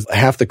course, that is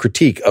half the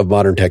critique of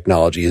modern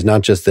technology, is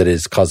not just that it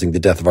is causing the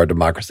death of our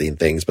democracy and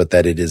things, but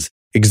that it is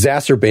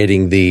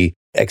exacerbating the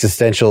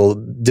existential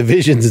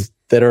divisions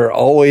that are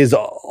always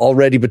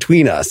already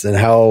between us, and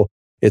how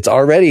it's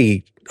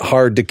already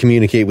hard to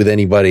communicate with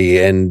anybody.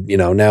 And, you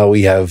know, now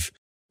we have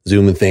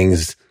Zoom and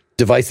things,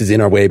 devices in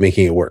our way,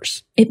 making it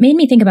worse. It made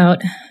me think about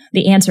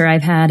the answer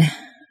I've had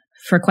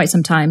for quite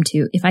some time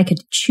to, if I could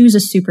choose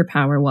a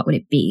superpower, what would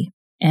it be?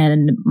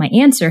 And my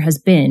answer has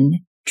been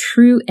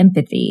true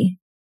empathy,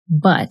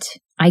 but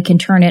I can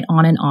turn it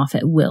on and off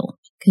at will,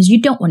 because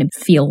you don't want to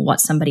feel what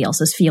somebody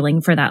else is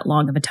feeling for that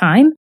long of a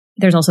time.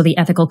 There's also the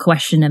ethical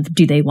question of,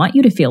 do they want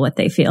you to feel what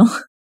they feel?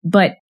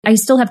 But I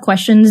still have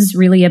questions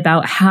really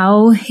about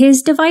how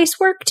his device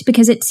worked,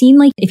 because it seemed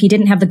like if he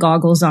didn't have the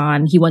goggles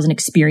on, he wasn't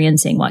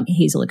experiencing what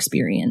Hazel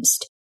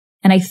experienced.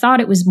 And I thought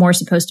it was more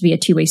supposed to be a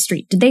two-way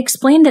street. Did they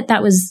explain that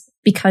that was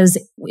because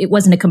it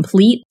wasn't a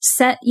complete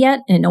set yet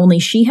and only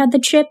she had the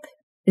chip?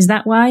 Is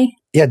that why?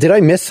 Yeah, did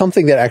I miss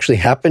something that actually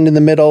happened in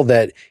the middle,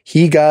 that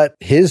he got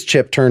his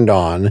chip turned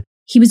on?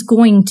 He was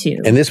going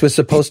to. And this was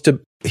supposed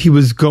to... He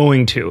was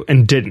going to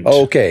and didn't.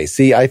 Okay,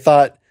 see, I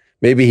thought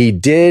maybe he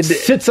did.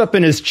 Sits up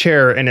in his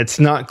chair and it's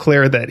not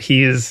clear that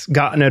he's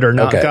gotten it or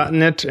not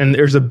gotten it. And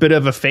there's a bit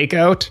of a fake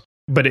out,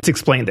 but it's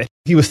explained that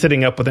he was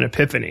sitting up with an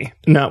epiphany,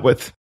 not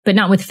with... But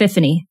not with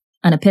Fiffany,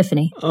 an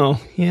epiphany. Oh,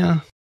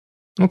 yeah.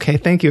 Okay,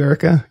 thank you,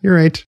 Erica. You're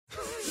right.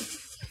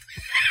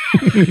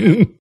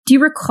 Do you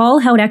recall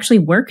how it actually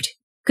worked?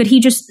 Could he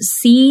just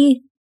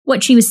see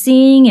what she was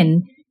seeing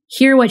and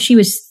hear what she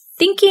was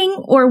thinking?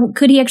 Or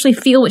could he actually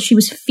feel what she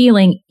was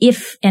feeling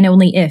if and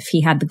only if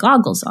he had the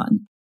goggles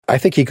on? I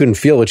think he couldn't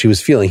feel what she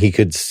was feeling. He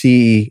could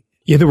see...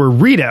 Yeah, there were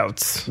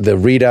readouts. The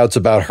readouts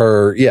about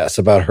her, yes,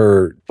 about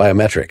her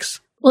biometrics.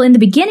 Well, in the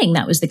beginning,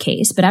 that was the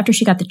case. But after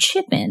she got the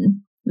chip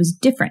in, it was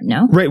different,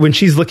 no? Right, when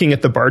she's looking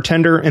at the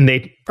bartender and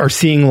they are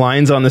seeing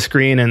lines on the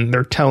screen and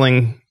they're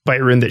telling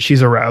Byron that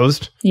she's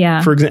aroused.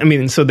 Yeah. For example, I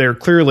mean, so they're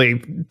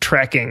clearly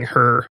tracking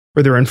her,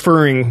 or they're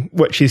inferring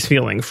what she's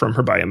feeling from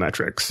her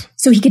biometrics.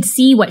 So he could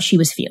see what she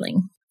was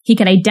feeling. He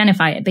could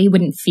identify it, but he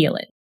wouldn't feel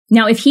it.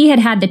 Now, if he had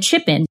had the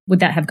chip in, would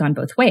that have gone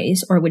both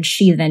ways? Or would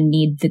she then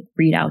need the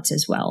readouts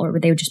as well? Or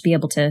would they just be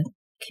able to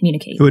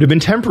communicate. It would have been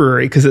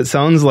temporary because it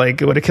sounds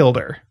like it would have killed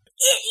her.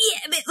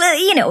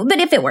 Yeah, but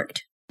if it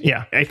worked.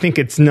 Yeah, I think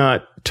it's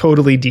not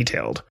totally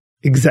detailed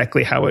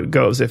exactly how it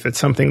goes. If it's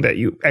something that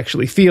you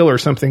actually feel or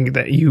something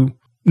that you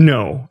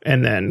know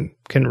and then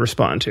can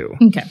respond to.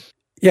 Okay.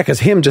 Yeah, because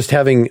him just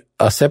having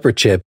a separate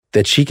chip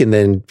that she can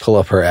then pull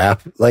up her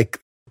app, like,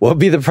 what would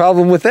be the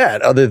problem with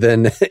that other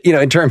than,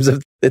 in terms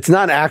of it's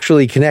not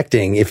actually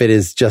connecting if it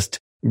is just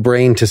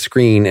brain to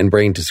screen and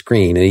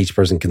each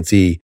person can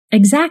see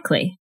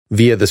exactly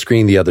via the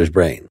screen the other's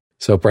brain.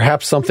 So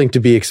perhaps something to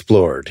be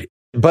explored.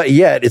 But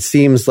yet it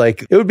seems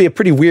like it would be a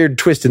pretty weird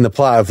twist in the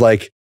plot of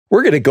like,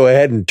 we're going to go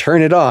ahead and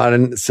turn it on.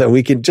 And so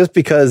we can, just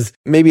because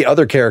maybe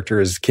other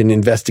characters can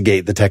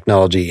investigate the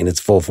technology in its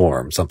full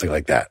form, something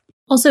like that.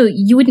 Also,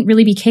 you wouldn't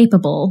really be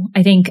capable,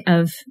 I think,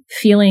 of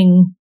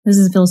feeling, this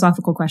is a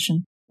philosophical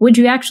question. Would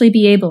you actually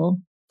be able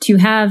to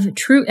have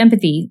true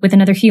empathy with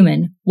another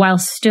human while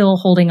still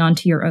holding on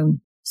to your own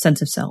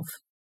sense of self,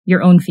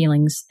 your own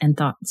feelings and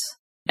thoughts?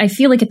 I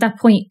feel like at that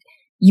point,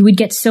 you would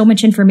get so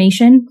much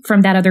information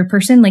from that other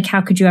person. Like,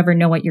 how could you ever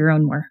know what your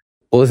own were?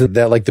 Well, isn't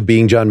that like the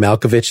being John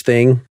Malkovich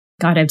thing?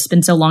 God, it's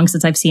been so long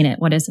since I've seen it.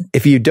 What is it?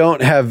 If you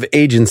don't have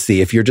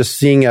agency, if you're just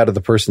seeing out of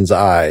the person's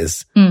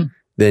eyes,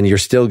 then you're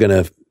still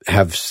going to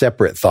have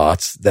separate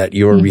thoughts that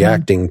you're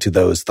reacting to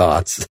those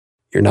thoughts.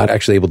 You're not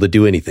actually able to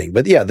do anything.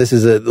 But yeah, this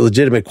is a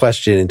legitimate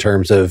question in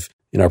terms of,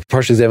 our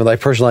Partially Examined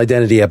Life Personal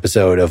Identity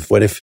episode of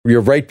what if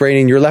your right brain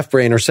and your left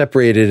brain are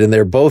separated and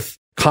they're both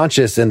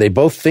conscious and they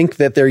both think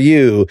that they're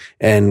you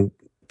and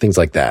things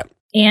like that.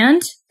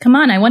 And come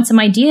on, I want some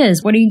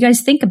ideas. What do you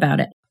guys think about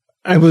it?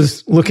 I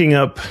was looking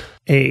up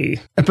a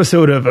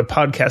episode of a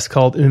podcast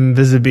called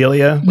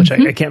Invisibilia, which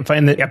I can't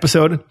find the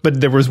episode, but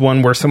there was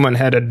one where someone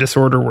had a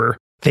disorder where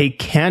they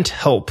can't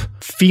help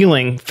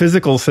feeling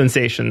physical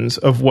sensations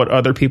of what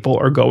other people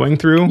are going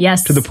through.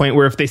 Yes. To the point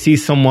where if they see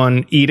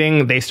someone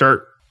eating, they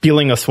start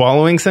feeling a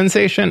swallowing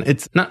sensation.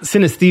 It's not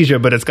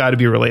synesthesia, but it's got to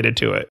be related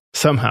to it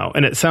somehow.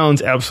 And it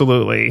sounds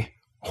absolutely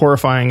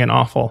horrifying and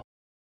awful.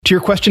 To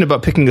your question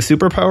about picking a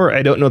superpower,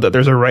 I don't know that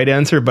there's a right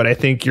answer, but I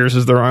think yours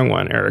is the wrong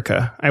one,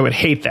 Erica. I would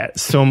hate that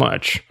so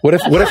much. What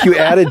if you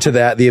added to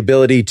that the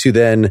ability to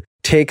then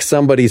take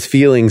somebody's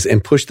feelings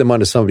and push them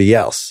onto somebody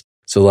else?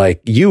 So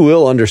like you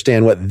will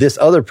understand what this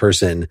other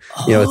person,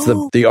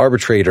 it's the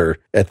arbitrator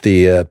at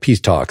the peace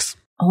talks.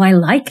 Oh, I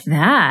like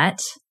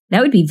that.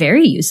 That would be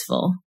very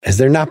useful. Has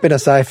there not been a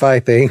sci-fi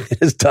thing that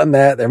has done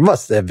that? There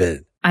must have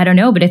been. I don't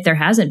know, but if there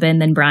hasn't been,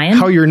 then Brian.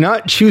 How you're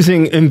not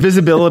choosing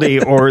invisibility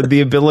or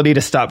the ability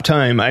to stop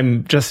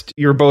time.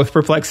 You're both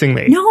perplexing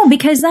me. No,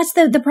 because that's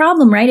the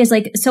problem, right? Is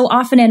like so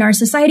often in our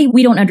society,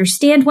 we don't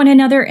understand one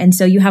another. And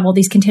so you have all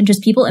these contentious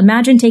people.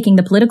 Imagine taking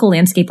the political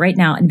landscape right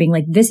now and being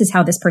like, this is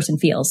how this person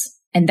feels.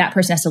 And that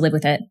person has to live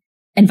with it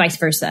and vice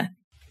versa.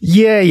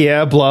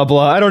 Yeah, blah,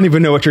 blah. I don't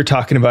even know what you're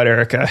talking about,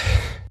 Erica.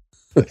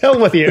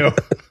 Hell with you.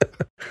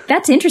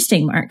 That's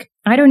interesting, Mark.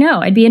 I don't know.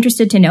 I'd be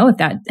interested to know if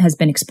that has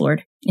been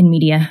explored in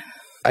media.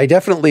 I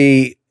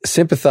definitely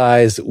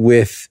sympathize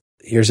with,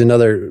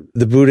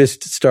 the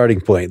Buddhist starting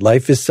point.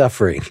 Life is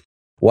suffering.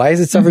 Why is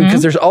it suffering?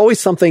 Because there's always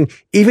something,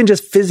 even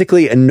just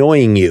physically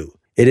annoying you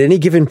at any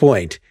given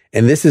point.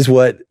 And this is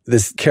what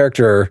this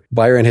character,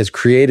 Byron, has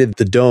created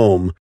the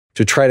dome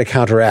to try to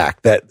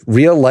counteract, that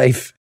real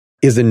life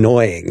is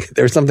annoying.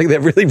 There's something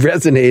that really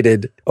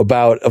resonated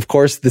about, of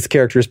course, this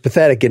character is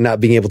pathetic in not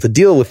being able to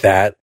deal with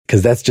that,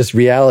 because that's just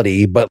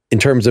reality. But in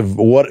terms of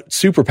what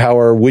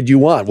superpower would you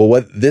want? Well,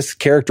 what this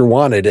character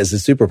wanted as a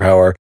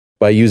superpower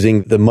by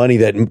using the money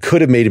that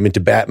could have made him into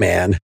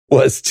Batman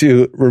was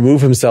to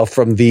remove himself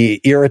from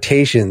the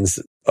irritations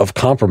of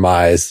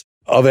compromise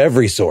of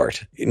every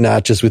sort,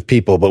 not just with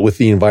people, but with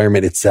the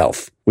environment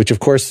itself, which of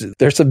course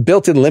there's some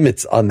built-in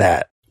limits on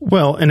that.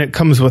 Well, and it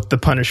comes with the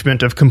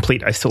punishment of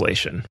complete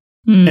isolation.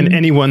 And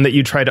anyone that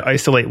you try to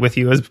isolate with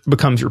you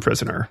becomes your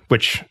prisoner,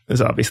 which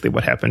is obviously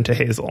what happened to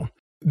Hazel.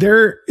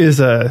 There is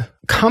a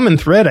common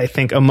thread, I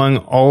think, among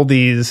all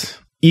these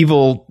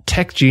evil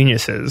tech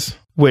geniuses,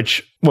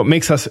 which what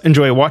makes us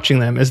enjoy watching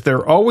them is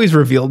they're always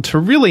revealed to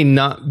really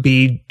not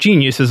be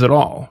geniuses at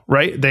all,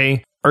 right?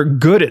 They are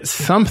good at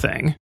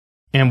something.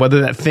 And whether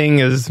that thing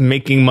is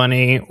making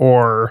money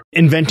or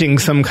inventing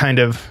some kind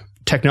of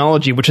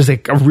technology, which is a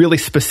really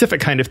specific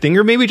kind of thing,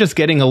 or maybe just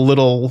getting a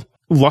little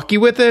lucky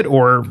with it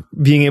or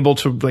being able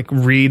to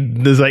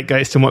read the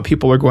zeitgeist and what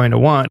people are going to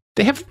want.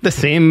 They have the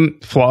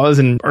same flaws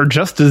and are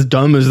just as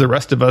dumb as the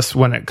rest of us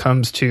when it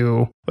comes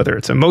to whether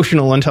it's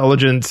emotional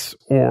intelligence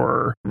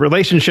or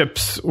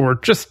relationships or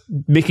just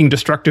making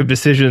destructive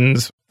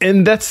decisions.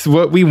 And that's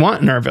what we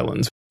want in our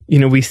villains.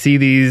 We see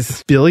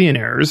these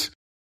billionaires,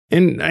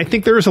 and I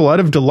think there's a lot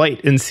of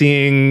delight in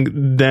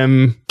seeing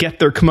them get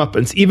their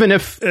comeuppance. Even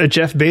if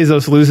Jeff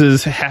Bezos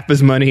loses half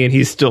his money and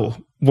he's still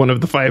one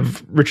of the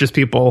 5 richest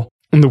people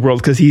in the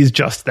world because he's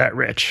just that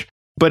rich.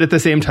 But at the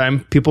same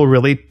time, people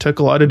really took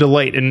a lot of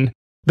delight in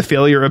the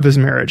failure of his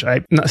marriage.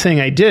 I'm not saying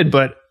I did,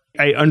 but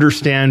I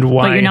understand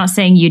why. But you're not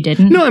saying you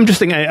didn't? No, I'm just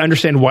saying I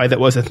understand why that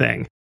was a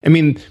thing. I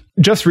mean,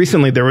 just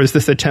recently there was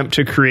this attempt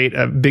to create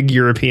a big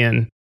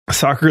European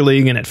soccer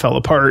league and it fell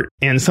apart.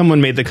 And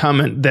someone made the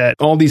comment that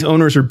all these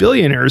owners are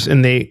billionaires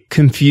and they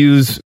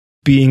confuse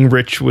being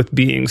rich with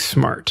being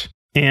smart.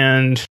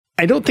 And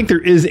I don't think there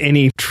is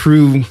any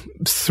true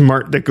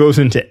smart that goes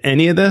into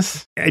any of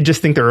this. I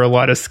just think there are a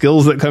lot of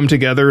skills that come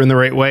together in the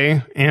right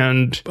way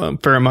and a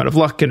fair amount of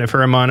luck and a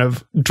fair amount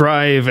of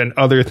drive and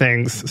other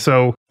things.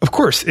 So, of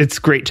course, it's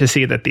great to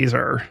see that these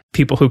are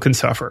people who can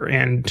suffer.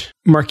 And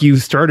Mark, you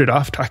started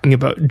off talking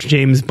about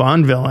James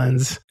Bond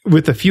villains.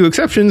 With a few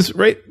exceptions,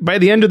 right by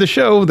the end of the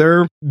show,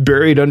 they're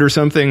buried under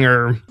something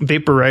or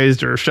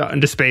vaporized or shot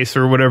into space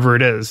or whatever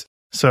it is.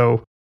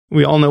 So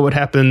we all know what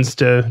happens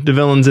to the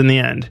villains in the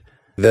end.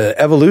 The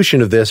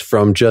evolution of this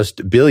from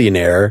just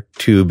billionaire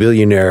to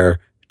billionaire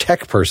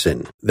tech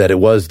person, that it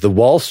was the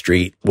Wall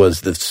Street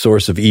was the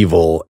source of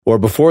evil, or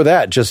before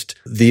that, just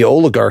the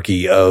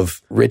oligarchy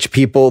of rich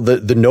people,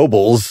 the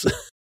nobles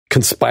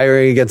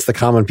conspiring against the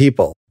common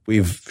people.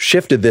 We've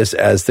shifted this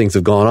as things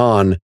have gone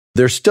on.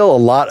 There's still a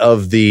lot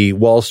of the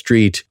Wall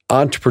Street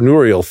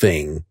entrepreneurial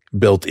thing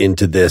built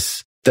into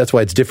this. That's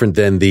why it's different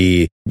than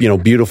the,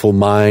 beautiful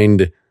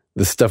mind,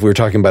 the stuff we were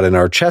talking about in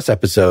our chess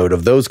episode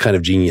of those kind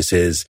of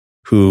geniuses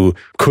who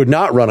could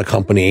not run a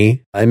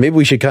company. And maybe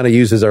we should kind of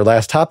use as our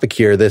last topic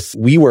here, this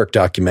WeWork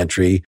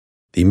documentary,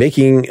 the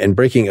making and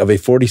breaking of a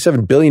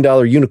 $47 billion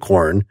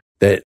unicorn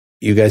that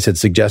you guys had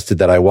suggested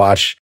that I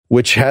watch,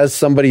 which has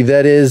somebody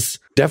that is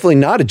definitely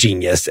not a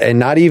genius and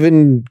not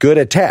even good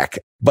at tech,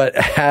 but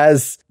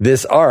has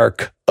this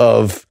arc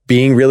of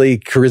being really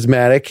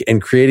charismatic and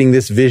creating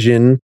this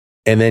vision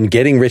and then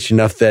getting rich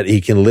enough that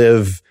he can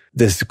live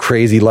this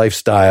crazy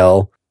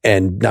lifestyle.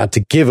 And not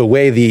to give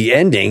away the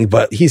ending,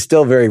 but he's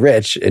still very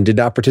rich and did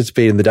not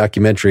participate in the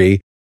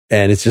documentary.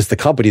 And it's just the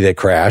company that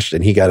crashed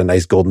and he got a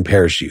nice golden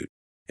parachute.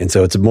 And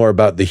so it's more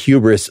about the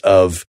hubris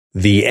of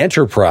the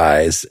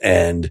enterprise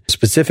and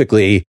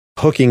specifically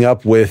hooking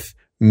up with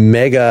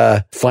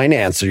mega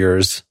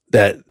financiers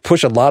that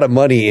push a lot of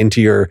money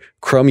into your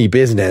crummy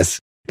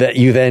business that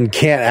you then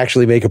can't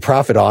actually make a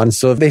profit on.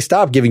 So if they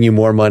stop giving you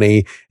more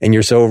money and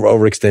you're so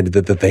overextended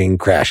that the thing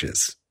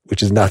crashes,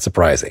 which is not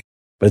surprising.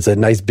 But it's a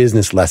nice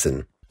business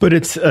lesson. But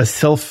it's a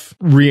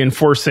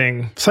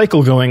self-reinforcing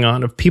cycle going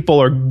on of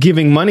people are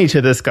giving money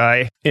to this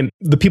guy, and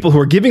the people who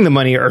are giving the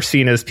money are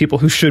seen as people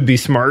who should be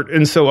smart.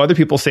 And so other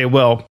people say,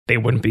 well, they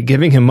wouldn't be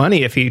giving him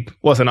money if he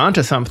wasn't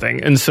onto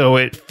something. And so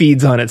it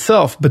feeds on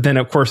itself. But then,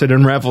 of course, it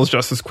unravels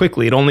just as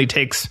quickly. It only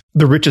takes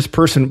the richest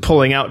person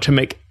pulling out to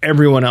make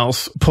everyone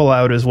else pull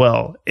out as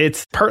well.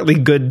 It's partly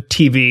good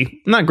TV.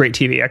 Not great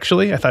TV,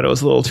 actually. I thought it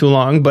was a little too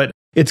long, but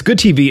it's good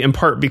TV in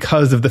part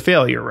because of the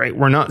failure, right?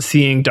 We're not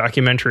seeing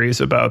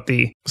documentaries about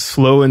the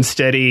slow and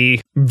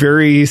steady,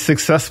 very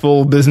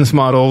successful business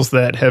models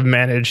that have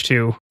managed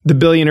to, the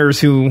billionaires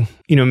who,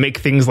 make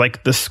things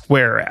like the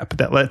Square app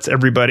that lets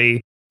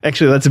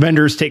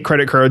vendors take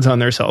credit cards on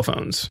their cell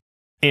phones.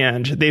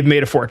 And they've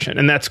made a fortune,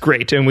 and that's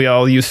great. And we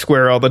all use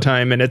Square all the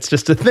time, and it's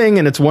just a thing,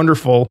 and it's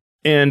wonderful.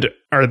 And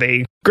are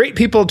they great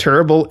people,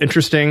 terrible,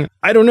 interesting?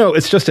 I don't know.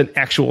 It's just an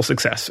actual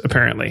success,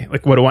 apparently.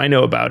 Like, what do I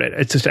know about it?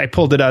 It's just, I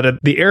pulled it out of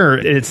the air.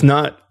 It's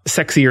not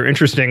sexy or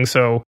interesting.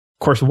 So, of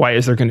course, why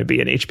is there going to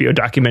be an HBO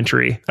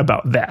documentary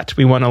about that?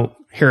 We want to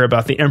hear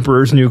about the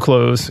emperor's new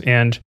clothes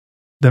and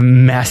the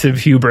massive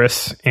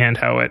hubris and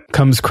how it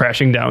comes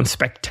crashing down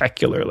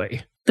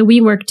spectacularly. The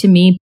WeWork, to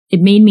me, it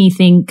made me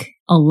think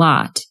a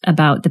lot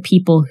about the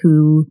people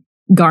who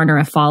garner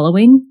a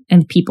following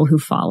and people who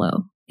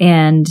follow,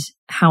 and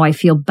how I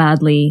feel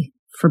badly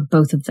for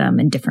both of them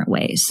in different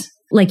ways.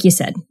 Like you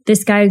said,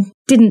 this guy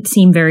didn't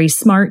seem very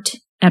smart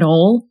at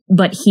all,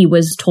 but he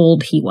was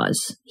told he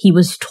was. He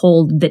was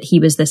told that he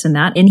was this and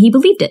that, and he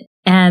believed it.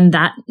 And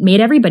that made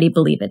everybody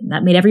believe it.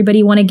 That made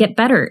everybody want to get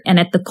better. And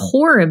at the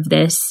core of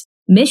this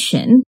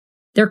mission,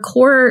 their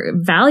core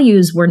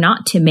values were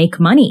not to make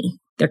money.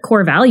 Their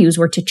core values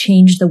were to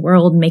change the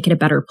world and make it a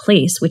better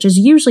place, which is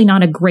usually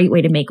not a great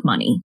way to make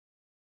money,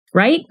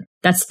 right?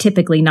 That's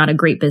typically not a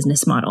great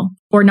business model,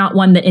 or not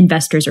one that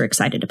investors are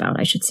excited about,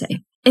 I should say.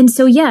 And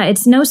so, yeah,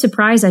 it's no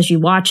surprise as you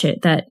watch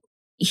it that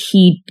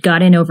he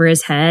got in over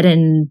his head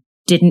and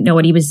didn't know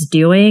what he was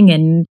doing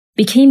and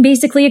became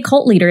basically a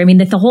cult leader. I mean,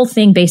 the whole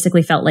thing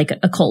basically felt like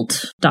a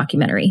cult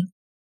documentary.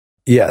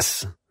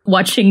 Yes.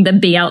 Watching them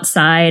be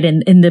outside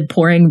and in the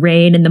pouring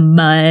rain and the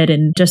mud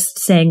and just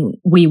saying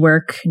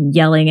WeWork and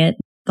yelling it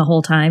the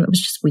whole time. It was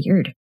just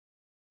weird.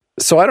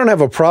 So I don't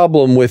have a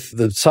problem with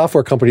the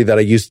software company that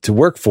I used to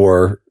work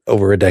for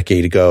over a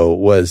decade ago.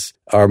 Was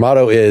our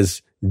motto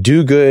is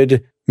do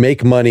good,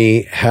 make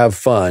money, have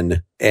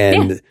fun.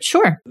 And yeah,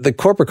 sure. The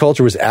corporate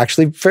culture was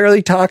actually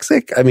fairly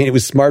toxic. I mean, it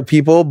was smart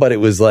people, but it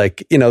was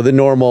like, the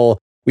normal,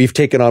 we've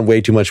taken on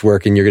way too much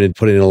work and you're going to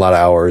put in a lot of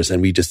hours.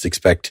 And we just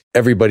expect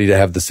everybody to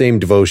have the same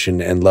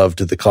devotion and love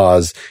to the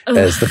cause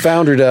as the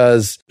founder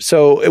does.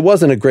 So it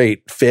wasn't a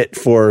great fit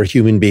for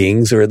human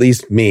beings, or at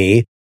least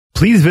me.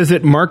 Please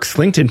visit Mark's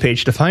LinkedIn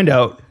page to find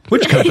out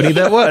which company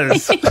that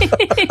was.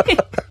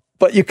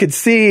 But you could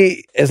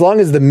see, as long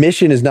as the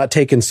mission is not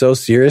taken so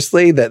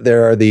seriously, that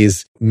there are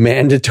these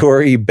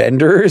mandatory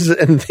benders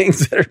and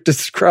things that are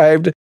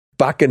described.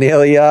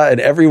 bacchanalia and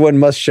everyone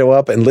must show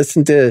up and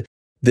listen to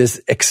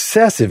this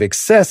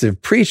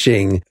excessive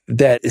preaching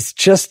that is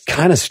just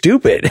kind of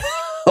stupid.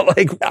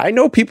 Like, I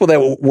know people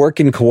that work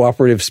in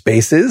cooperative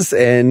spaces,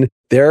 and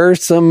there are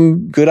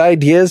some good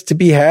ideas to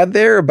be had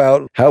there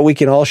about how we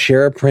can all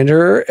share a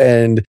printer,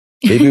 and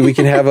maybe we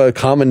can have a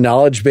common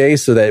knowledge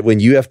base so that when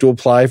you have to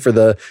apply for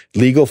the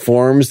legal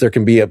forms, there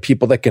can be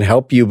people that can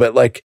help you. But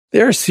like,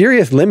 there are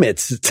serious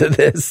limits to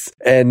this.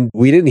 And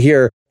we didn't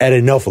hear at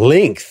enough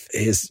length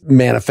his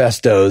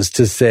manifestos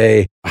to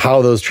say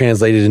how those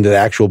translated into the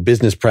actual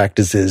business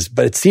practices.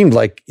 But it seemed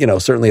like,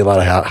 certainly a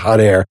lot of hot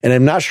air. And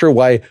I'm not sure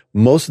why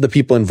most of the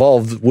people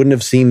involved wouldn't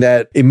have seen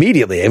that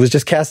immediately. It was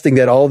just casting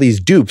that all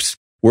these dupes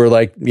were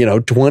like,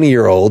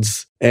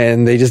 20-year-olds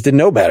and they just didn't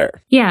know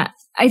better. Yeah.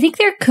 I think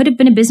there could have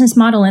been a business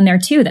model in there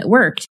too that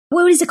worked.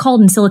 What is it called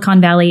in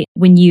Silicon Valley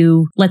when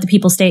you let the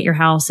people stay at your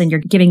house and you're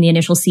giving the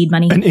initial seed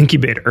money? An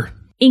incubator.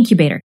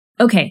 Incubator.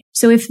 Okay.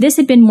 So if this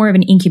had been more of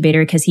an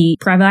incubator because he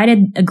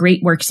provided a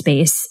great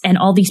workspace and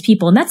all these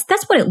people, and that's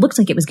what it looked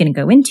like it was going to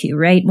go into,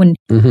 right? When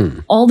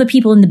all the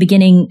people in the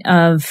beginning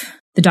of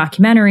the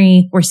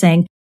documentary were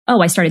saying,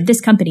 oh, I started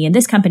this company and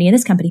this company and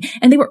this company,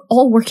 and they were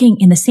all working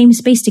in the same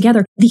space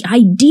together. The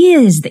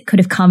ideas that could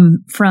have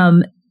come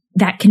from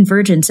that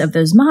convergence of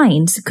those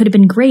minds could have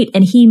been great.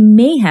 And he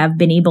may have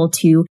been able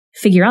to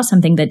figure out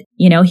something that,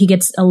 he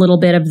gets a little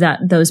bit of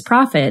those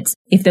profits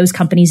if those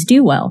companies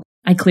do well.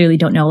 I clearly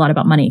don't know a lot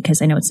about money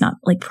because I know it's not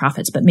like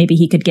profits, but maybe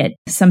he could get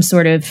some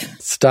sort of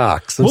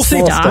stocks. We'll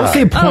say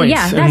points. Oh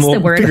yeah, that's the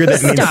word. Figure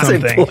that means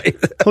something.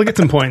 We'll get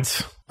some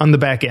points on the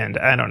back end.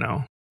 I don't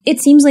know.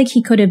 It seems like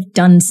he could have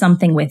done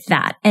something with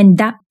that. And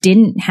that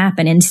didn't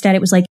happen. Instead,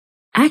 it was like,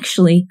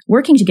 actually,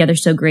 working together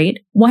so great.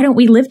 Why don't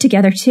we live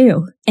together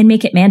too and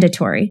make it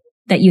mandatory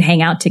that you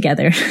hang out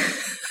together?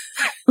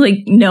 Like,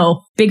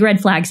 no, big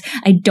red flags.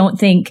 I don't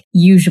think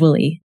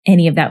usually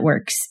any of that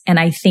works. And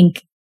I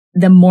think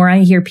the more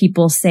I hear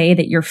people say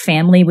that you're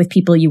family with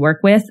people you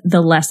work with,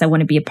 the less I want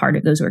to be a part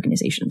of those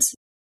organizations.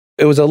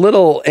 It was a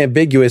little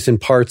ambiguous in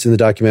parts in the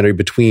documentary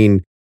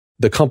between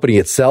the company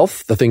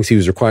itself, the things he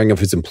was requiring of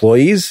his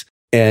employees,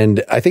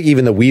 and I think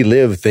even the We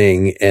Live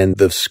thing and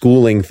the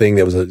schooling thing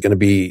that was going to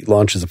be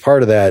launched as a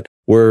part of that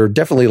were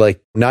definitely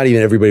like not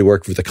even everybody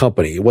worked for the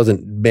company. It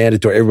wasn't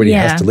mandatory. Everybody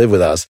has to live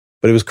with us,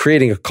 but it was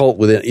creating a cult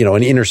within,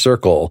 an inner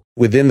circle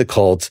within the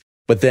cult,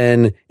 but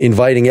then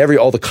inviting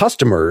all the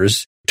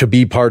customers to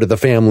be part of the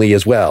family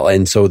as well.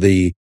 And so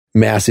the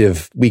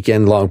massive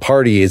weekend long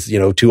party is,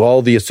 to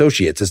all the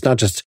associates. It's not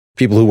just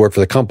people who work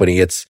for the company.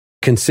 It's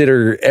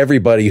consider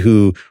everybody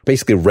who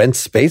basically rents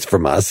space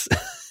from us.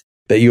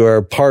 That you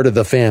are part of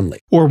the family.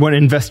 Or when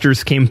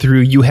investors came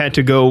through, you had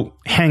to go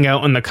hang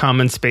out in the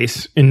common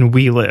space in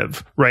We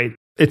Live, right?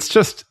 It's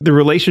just the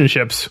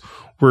relationships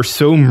were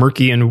so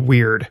murky and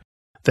weird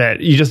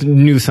that you just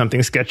knew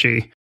something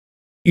sketchy.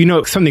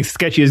 Something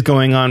sketchy is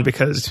going on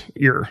because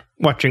you're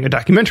watching a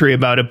documentary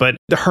about it, but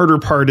the harder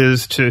part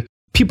is to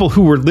people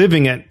who were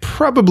living it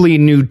probably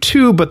knew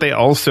too, but they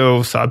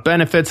also saw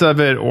benefits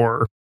of it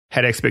or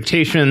had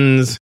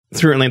expectations.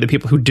 Certainly the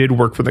people who did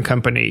work for the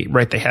company,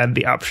 right, they had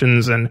the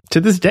options. And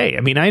to this day,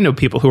 I know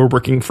people who are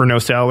working for no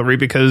salary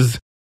because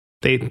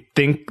they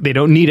think they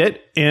don't need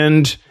it.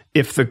 And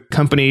if the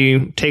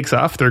company takes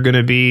off, they're going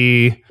to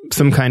be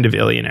some kind of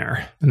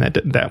billionaire. And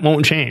that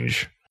won't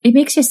change. It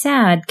makes you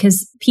sad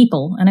because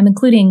people, and I'm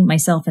including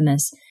myself in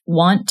this,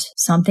 want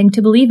something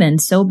to believe in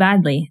so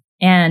badly.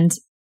 And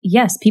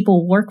yes,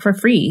 people work for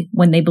free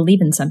when they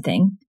believe in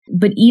something.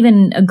 But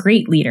even a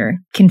great leader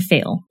can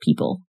fail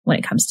people when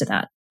it comes to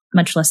that.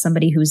 Much less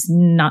somebody who's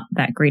not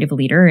that great of a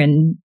leader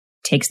and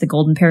takes the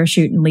golden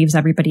parachute and leaves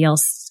everybody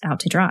else out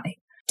to dry.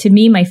 To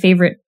me, my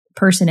favorite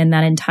person in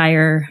that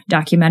entire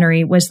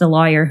documentary was the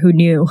lawyer who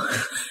knew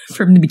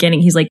from the beginning.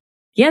 He's like,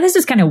 yeah, this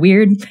is kind of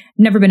weird.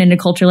 Never been in a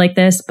culture like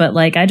this, but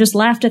I just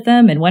laughed at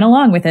them and went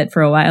along with it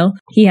for a while.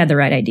 He had the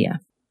right idea.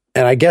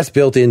 And I guess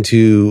built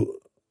into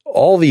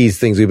all these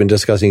things we've been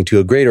discussing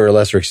to a greater or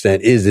lesser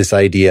extent is this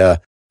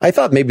idea. I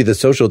thought maybe the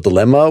social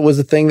dilemma was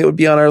a thing that would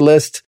be on our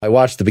list. I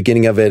watched the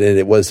beginning of it and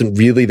it wasn't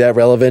really that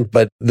relevant,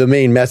 but the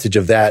main message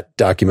of that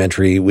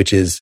documentary, which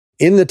is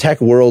in the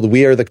tech world,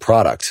 we are the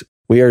product.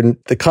 We are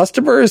the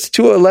customers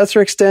to a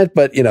lesser extent,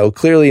 but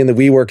clearly in the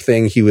WeWork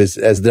thing, he was,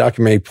 as the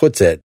documentary puts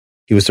it,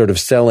 he was sort of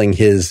selling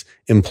his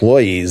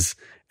employees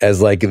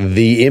as like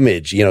the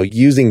image,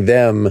 using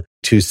them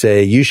to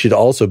say, you should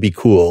also be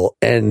cool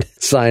and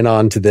sign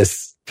on to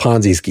this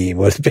Ponzi scheme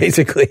was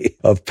basically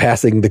of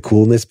passing the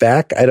coolness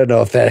back. I don't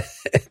know if that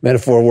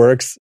metaphor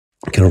works.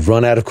 You're going to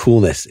run out of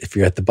coolness if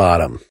you're at the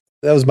bottom.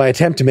 That was my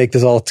attempt to make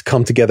this all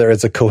come together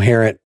as a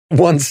coherent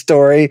one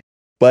story.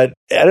 But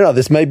I don't know,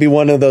 this might be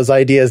one of those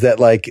ideas that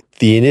like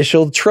the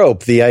initial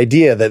trope, the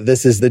idea that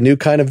this is the new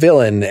kind of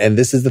villain and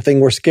this is the thing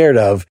we're scared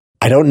of.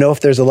 I don't know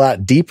if there's a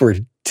lot deeper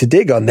to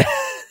dig on that.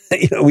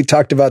 We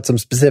talked about some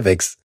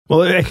specifics.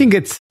 Well, I think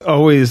it's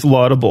always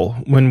laudable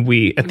when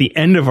we, at the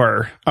end of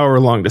our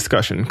hour-long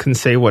discussion, can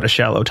say what a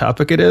shallow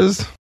topic it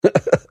is.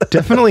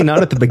 Definitely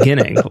not at the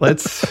beginning.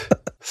 Let's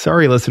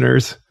Sorry,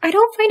 listeners. I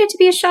don't find it to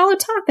be a shallow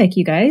topic,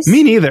 you guys.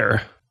 Me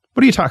neither.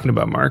 What are you talking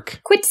about, Mark?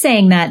 Quit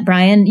saying that,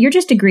 Brian. You're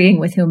just agreeing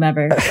with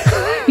whomever.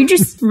 You're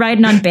just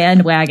riding on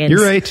bandwagons.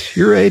 You're right.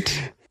 You're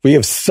right. We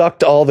have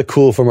sucked all the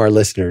cool from our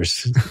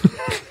listeners.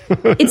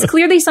 It's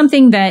clearly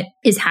something that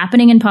is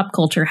happening in pop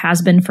culture,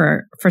 has been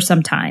for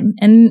some time.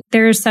 And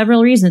there are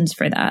several reasons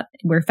for that.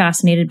 We're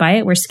fascinated by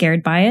it. We're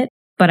scared by it.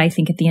 But I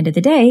think at the end of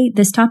the day,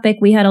 this topic,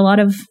 we had a lot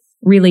of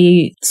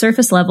really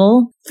surface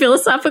level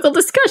philosophical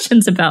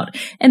discussions about.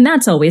 And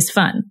that's always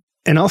fun.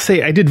 And I'll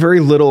say I did very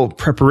little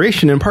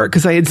preparation in part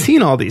because I had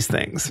seen all these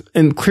things.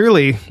 And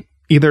clearly,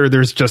 either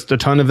there's just a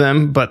ton of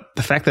them, but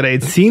the fact that I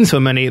had seen so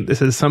many,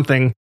 this is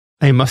something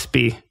I must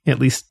be at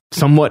least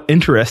somewhat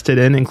interested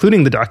in,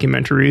 including the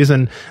documentaries.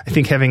 And I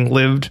think having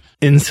lived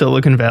in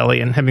Silicon Valley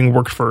and having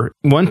worked for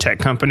one tech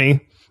company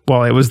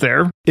while I was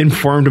there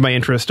informed my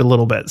interest a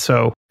little bit.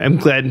 So I'm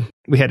glad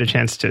we had a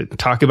chance to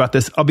talk about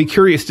this. I'll be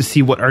curious to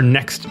see what our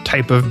next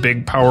type of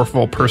big,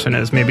 powerful person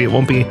is. Maybe it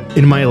won't be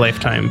in my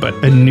lifetime, but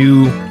a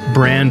new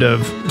brand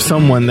of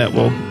someone that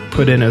we'll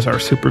put in as our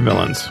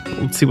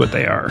supervillains. Let's see what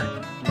they are.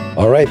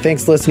 All right.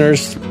 Thanks,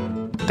 listeners.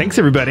 Thanks,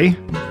 everybody.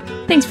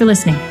 Thanks for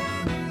listening.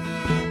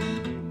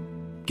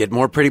 Get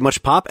more Pretty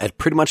Much Pop at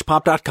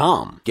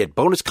prettymuchpop.com. Get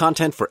bonus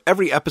content for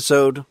every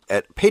episode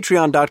at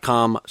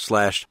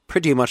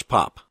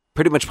patreon.com/prettymuchpop.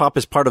 Pretty Much Pop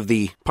is part of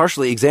the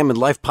Partially Examined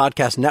Life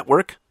podcast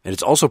network, and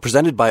it's also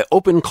presented by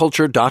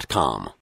openculture.com.